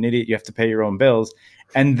a bit of an idiot, you have to pay your own bills.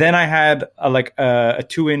 And then I had a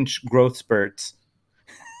 2-inch growth spurt.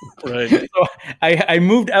 Right. So I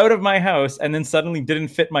moved out of my house and then suddenly didn't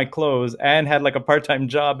fit my clothes and had like a part-time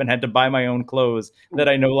job and had to buy my own clothes that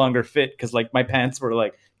I no longer fit, because like my pants were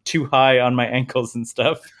like too high on my ankles and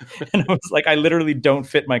stuff. And I was like, I literally don't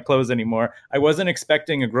fit my clothes anymore. I wasn't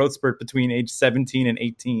expecting a growth spurt between age 17 and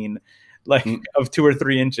 18, like of 2 or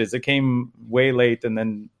 3 inches. It came way late and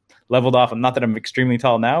then leveled off. And not that I'm extremely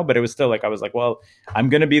tall now, but it was still like, I was like, well, I'm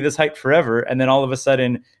going to be this height forever. And then all of a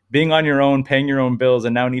sudden being on your own, paying your own bills,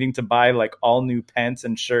 and now needing to buy like all new pants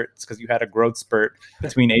and shirts because you had a growth spurt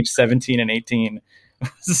between age 17 and 18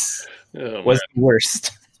 was the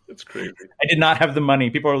worst. It's crazy. I did not have the money.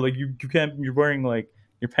 People are like, you can't, you're wearing like,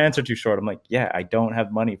 your pants are too short. I'm like, yeah, I don't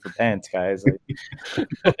have money for pants, guys. Like,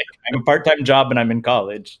 I'm a part-time job and I'm in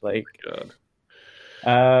college. Like, God.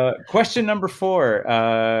 Question number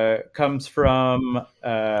 4 comes from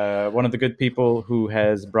one of the good people who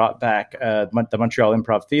has brought back the Montreal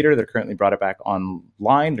Improv Theater. They're currently brought it back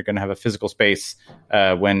online. They're going to have a physical space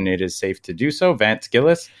when it is safe to do so. Vance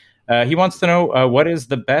Gillis. He wants to know what is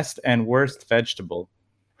the best and worst vegetable?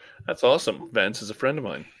 That's awesome. Vance is a friend of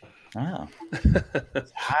mine. Oh.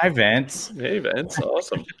 Hi, Vance. Hey, Vance.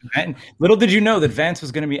 Awesome. Little did you know that Vance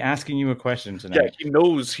was going to be asking you a question tonight.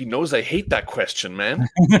 Yeah, he knows I hate that question, man.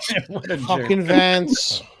 Fucking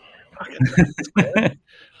Vance.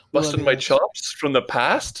 Busting my chops from the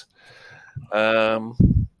past. The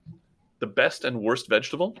best and worst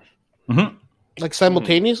vegetable? Mm-hmm. Like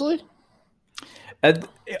simultaneously?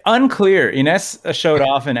 Unclear. Ines showed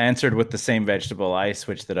off and answered with the same vegetable. I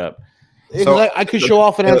switched it up. So, I could show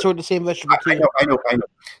off and answer with the same vegetable too. I know.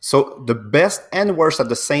 So the best and worst at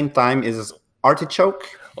the same time is artichoke.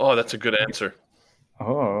 Oh, that's a good answer.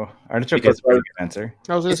 Oh, artichoke is a very good answer.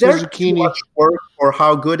 I was going to Is say there zucchini. too much work for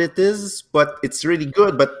how good it is? But it's really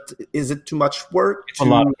good. But is it too much work? It's a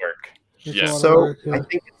lot of work. Yeah. So I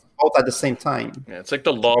think it's both at the same time. Yeah, it's like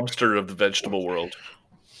the lobster of the vegetable world.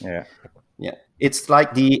 Yeah. It's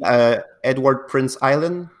like the Edward Prince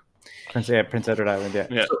Island. Prince Edward Island, yeah.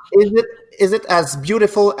 Yeah. So is it as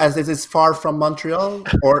beautiful as it is far from Montreal,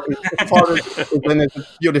 or is it far than it's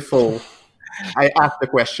beautiful? I asked the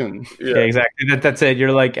question. Yeah, exactly. That's it.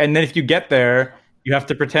 You're like, and then if you get there, you have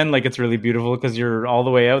to pretend like it's really beautiful because you're all the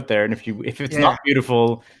way out there. And if it's not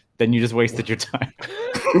beautiful, then you just wasted your time.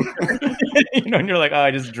 And you're like, oh,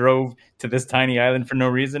 I just drove to this tiny island for no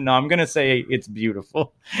reason. No, I'm gonna say it's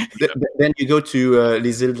beautiful. Then you go to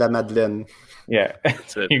Les Îles de la Madeleine. Yeah,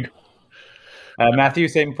 that's it. Matthew,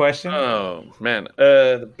 same question. Oh man,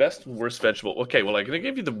 the best and worst vegetable. Okay, well, I'm gonna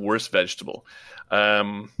give you the worst vegetable.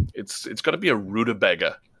 It's got to be a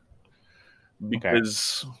rutabaga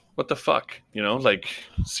because what the fuck, like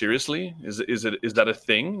seriously, is that a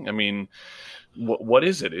thing? I mean, what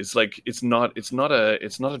is it? It's like it's not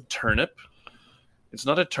a turnip. It's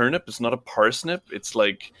not a turnip. It's not a parsnip. It's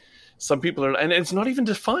like some people are, and it's not even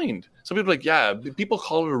defined. Some people are like, yeah, people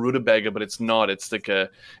call it a rutabaga, but it's not. It's like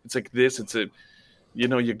this. It's a,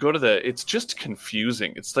 you go to it's just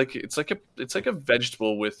confusing. It's like a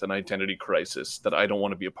vegetable with an identity crisis that I don't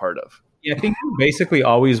want to be a part of. Yeah, I think you basically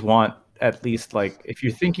always want at least like if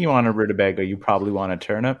you're thinking you want a rutabaga, you probably want a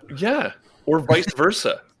turnip. Yeah, or vice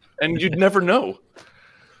versa, and you'd never know.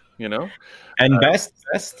 And best?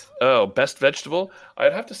 Oh, best vegetable?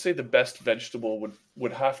 I'd have to say the best vegetable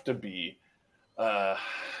would have to be oh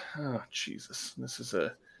Jesus. This is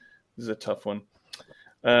a tough one.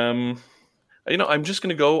 I'm just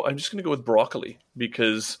gonna go with broccoli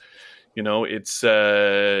because it's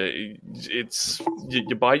you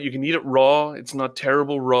can eat it raw. It's not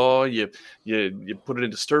terrible raw. You put it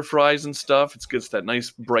into stir fries and stuff. It gets that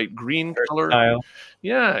nice bright green color. Style.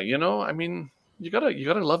 Yeah, I mean, you gotta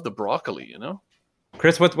love the broccoli,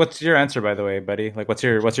 Chris, what's your answer, by the way, buddy? Like, what's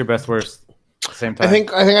your best worst at the same time? I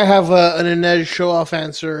think I have an Inez show off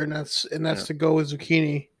answer, and that's to go with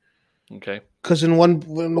zucchini. Okay. Because on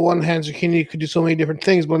the one hand, zucchini could do so many different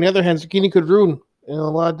things, but on the other hand, zucchini could ruin a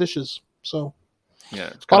lot of dishes. So yeah,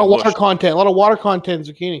 it's a lot of water content. A lot of water content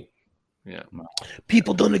in zucchini. Yeah.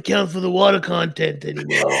 People don't account for the water content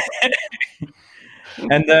anymore.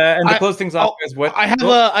 And to close things off, is what I have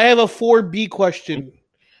a 4B question.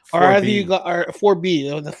 4B. Or either you got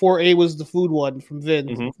 4B. The 4A was the food one from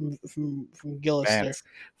Vince, from Gillis. Vance.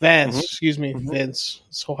 There. Vance, excuse me, Vince.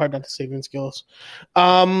 It's so hard not to say Vince Gillis.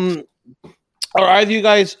 Are either you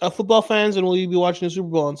guys football fans, and will you be watching the Super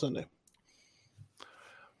Bowl on Sunday?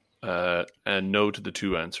 And no to the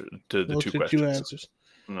two answers. To the two questions. Two answers.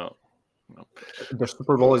 No. The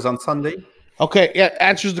Super Bowl is on Sunday. Okay, yeah,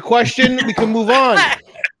 answers the question. We can move on.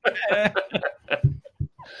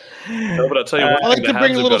 No, but I'll tell you what. I like to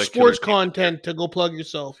bring a little sports content to go plug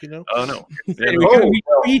yourself, Oh, no.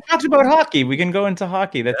 We talked about hockey. We can go into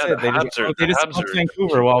hockey. That's it. They just Habs stopped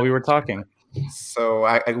Vancouver while we were talking.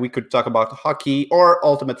 So we could talk about hockey or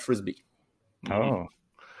ultimate frisbee. Oh.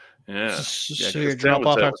 Yeah. So you drop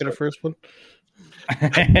off after the first one?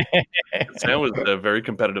 Sam was a very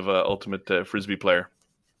competitive ultimate frisbee player.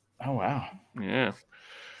 Oh, wow. Yeah.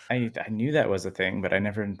 I knew that was a thing, but I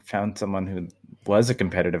never found someone who was a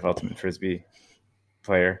competitive ultimate frisbee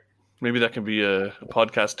player. Maybe that can be a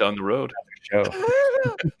podcast down the road. Show.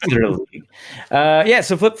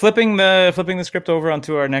 So flipping the script over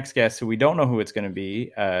onto our next guest, who we don't know who it's going to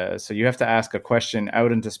be. So you have to ask a question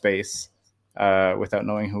out into space without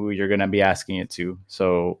knowing who you're going to be asking it to.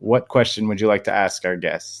 So what question would you like to ask our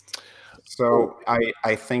guest? So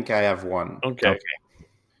I think I have one. Okay.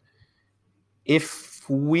 If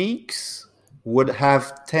weeks would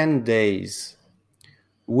have 10 days,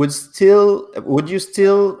 est-ce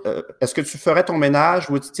que tu ferais ton ménage?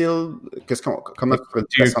 Comment tu pourrais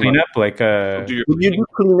Do you clean up like Would you do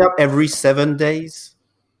clean up every 7 days?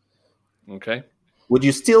 Okay. Would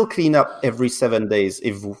you still clean up every 7 days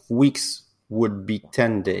if weeks would be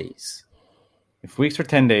 10 days? if weeks were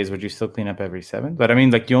 10 days, would you still clean up every 7? But I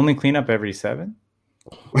mean, like, you only clean up every 7?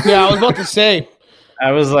 Yeah, I was about to say.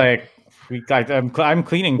 I was like, I'm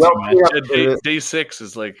cleaning too much. Day 6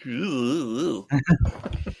 is like.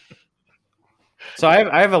 So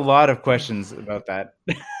I have a lot of questions about that.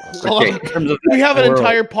 Okay. We have an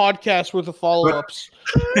entire podcast worth of follow-ups.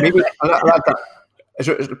 Maybe,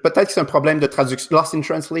 peut-être que c'est un problème de traduction. Lost in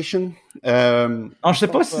translation? Non, je sais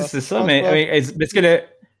pas si c'est ça, mais est-ce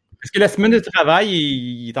que la semaine de travail,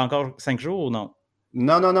 il est encore 5 jours ou non?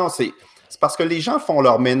 Non. C'est parce que les gens font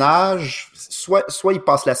leur ménage, soit ils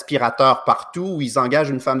passent l'aspirateur partout, ou ils engagent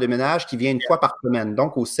une femme de ménage qui vient une fois par semaine,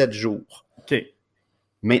 donc aux 7 jours. OK.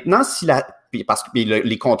 Maintenant, parce que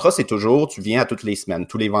les contrats, c'est toujours, tu viens à toutes les semaines,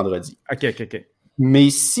 tous les vendredis. OK. Mais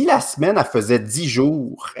si la semaine, elle faisait 10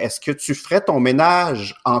 jours, est-ce que tu ferais ton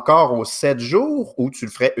ménage encore aux 7 jours ou tu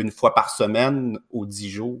le ferais une fois par semaine aux 10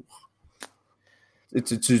 jours?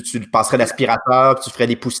 Tu passerais l'aspirateur, tu ferais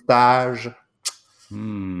des poussetages.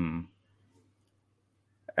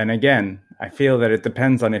 And again, I feel that it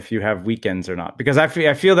depends on if you have weekends or not. Because I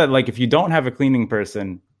feel that, like, if you don't have a cleaning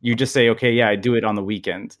person, you just say, okay, yeah, I do it on the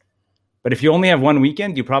weekend. But if you only have one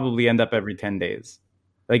weekend, you probably end up every 10 days.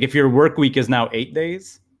 Like, if your work week is now 8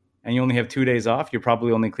 days and you only have 2 days off, you're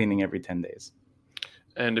probably only cleaning every 10 days.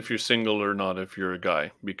 And if you're single or not, if you're a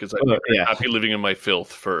guy, because I'm happy living in my filth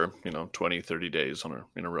for 20, 30 days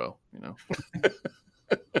in a row.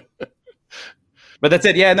 But that's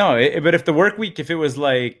it. Yeah, no. But if the work week, if it was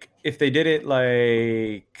like, if they did it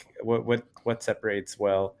like, what separates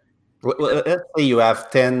well? Well, let's say you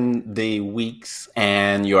have 10-day weeks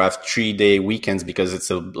and you have 3-day weekends because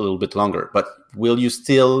it's a little bit longer. But will you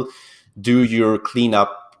still do your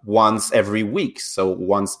cleanup once every week? So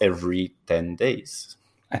once every 10 days?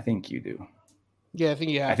 I think you do. Yeah, I think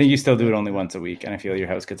you have. I think you still do it only once a week, and I feel your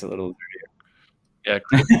house gets a little dirtier. Yeah,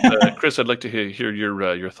 Chris, I'd like to hear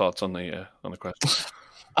your thoughts on the question.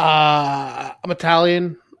 I'm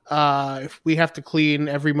Italian. If we have to clean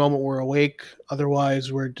every moment we're awake,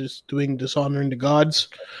 otherwise we're just doing dishonoring to gods.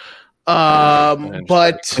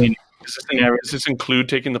 But does this include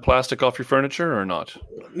taking the plastic off your furniture or not?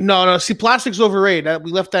 No. See, plastic's overrated.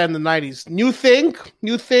 We left that in the 90s. New thing.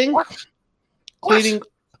 What? Cleaning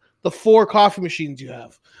the 4 coffee machines you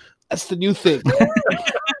have. That's the new thing.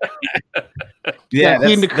 Yeah,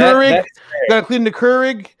 clean the Keurig. You gotta clean the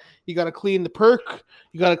Keurig. You gotta clean the perk.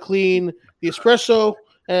 You gotta clean the espresso,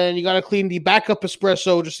 and you gotta clean the backup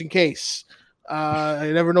espresso just in case.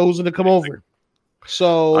 You never know who's gonna come over.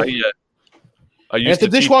 So, if the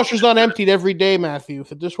dishwasher's not emptied every day, Matthew, if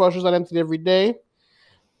the dishwasher's not emptied every day,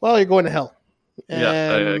 well, you're going to hell.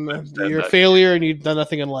 And you're a failure, and you've done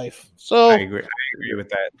nothing in life. So I agree with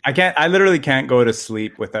that. I literally can't go to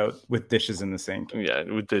sleep with dishes in the sink. Yeah,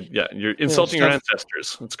 you're insulting your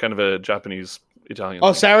ancestors. It's kind of a Japanese Italian. Oh,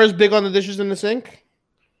 thing. Sarah's big on the dishes in the sink.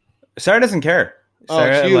 Sarah doesn't care.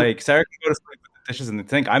 Sarah can go to sleep with the dishes in the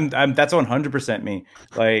sink. I'm that's 100% me.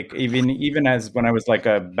 Like even as when I was like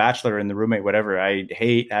a bachelor and the roommate, whatever, I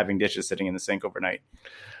hate having dishes sitting in the sink overnight.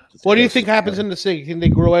 What do you think happens in the sink? Can they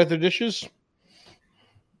grow out their dishes?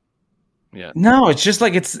 Yeah. No, it's just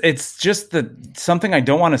like it's just something I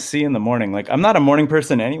don't want to see in the morning. Like, I'm not a morning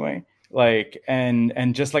person anyway. Like,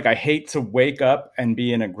 and just like I hate to wake up and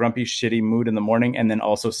be in a grumpy, shitty mood in the morning and then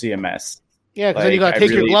also see a mess. Yeah, because then you gotta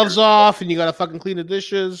take your gloves off and you gotta fucking clean the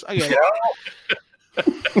dishes. I get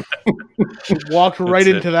it. Walked right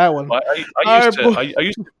into that one.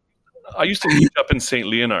 I used to teach up in St.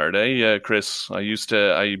 Leonard, Chris. I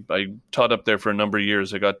taught up there for a number of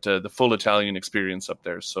years. I got the full Italian experience up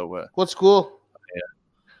there. So what school?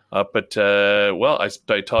 I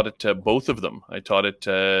taught it both of them. I taught it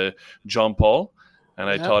John Paul, and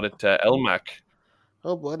I taught it LMAC.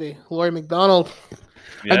 Oh, buddy, Laurie McDonald.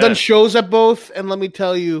 Yeah. I've done shows at both, and let me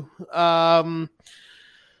tell you,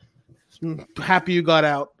 happy you got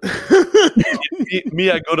out.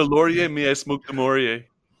 me, I go to Laurier. Me, I smoke the Maurier.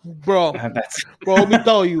 Bro, let me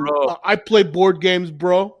tell you, I play board games,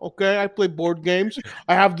 bro. Okay, I play board games.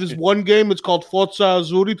 I have this one game. It's called Forza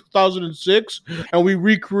Azzurri 2006, and we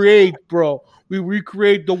recreate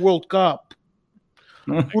the World Cup.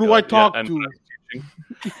 Who do I talk to?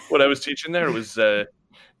 What I was teaching there was,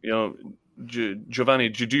 Giovanni,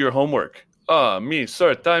 did you do your homework? Me,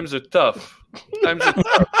 sir. Times are tough. What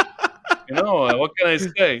can I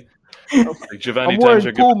say? Like, Giovanni, I'm times wearing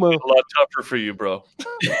are going to Puma. be a lot tougher for you, bro.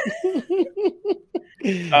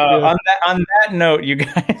 On that note, you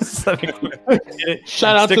guys,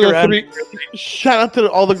 Shout out stick to around. shout out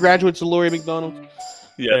to all the graduates of Laurie McDonald.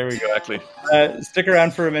 Yeah, There we go. exactly. Stick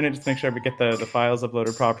around for a minute just to make sure we get the files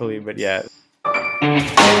uploaded properly. But yeah.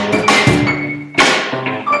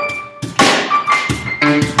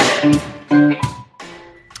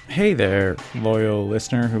 Hey there, loyal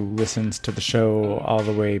listener who listens to the show all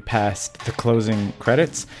the way past the closing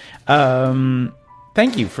credits.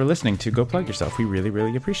 Thank you for listening to Go Plug Yourself. We really,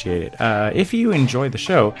 really appreciate it. If you enjoy the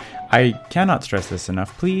show, I cannot stress this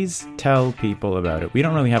enough. Please tell people about it. We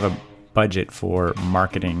don't really have a budget for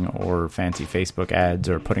marketing or fancy Facebook ads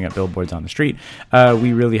or putting up billboards on the street.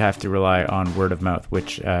 We really have to rely on word of mouth,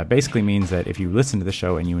 which basically means that if you listen to the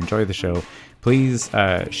show and you enjoy the show, please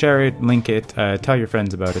share it, link it, tell your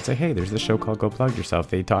friends about it. Say, hey, there's this show called Go Plug Yourself.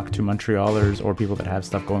 They talk to Montrealers or people that have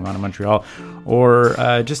stuff going on in Montreal, or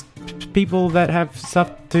just people that have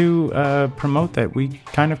stuff to promote that we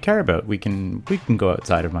kind of care about. We can go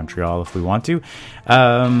outside of Montreal if we want to.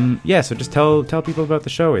 So just tell people about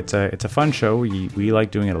the show. It's a fun show. We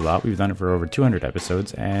like doing it a lot. We've done it for over 200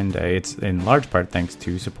 episodes, and it's in large part thanks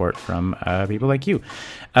to support from people like you.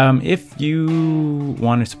 If you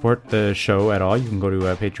want to support the show at all, you can go to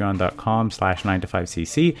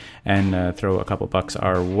patreon.com/9to5cc and throw a couple bucks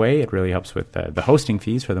our way. It really helps with the hosting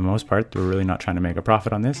fees for the most part. We're really not trying to make a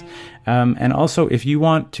profit on this. And also, if you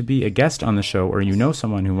want to be a guest on the show, or you know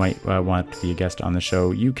someone who might want to be a guest on the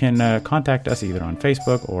show, you can contact us either on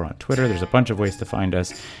Facebook or on Twitter. There's a bunch of ways to find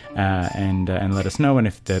us and let us know. And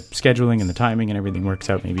if the scheduling and the timing and everything works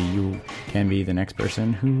out, maybe you can be the next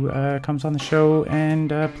person who comes on the show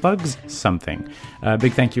and plugs something.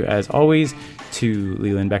 Big thank you, as always, to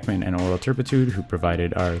Leland Beckman and Oral Turpitude, who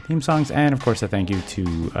provided our theme songs. And, of course, a thank you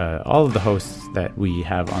to all of the hosts that we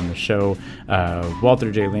have on the show.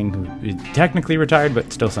 Walter J. Ling, who is technically retired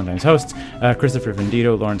but still sometimes hosts. Christopher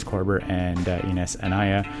Vendito, Lawrence Korber, and Ines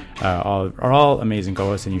Anaya are all amazing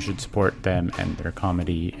co-hosts, and you should support them and their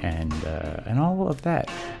comedy and all of that.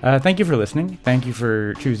 Thank you for listening. Thank you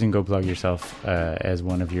for choosing Go Plug Yourself as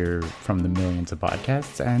one of your from the millions of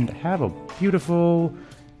podcasts, and have a beautiful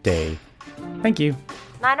day. Thank you.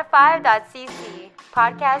 9to5.cc.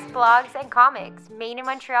 Podcasts, blogs, and comics. Made in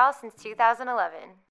Montreal since 2011.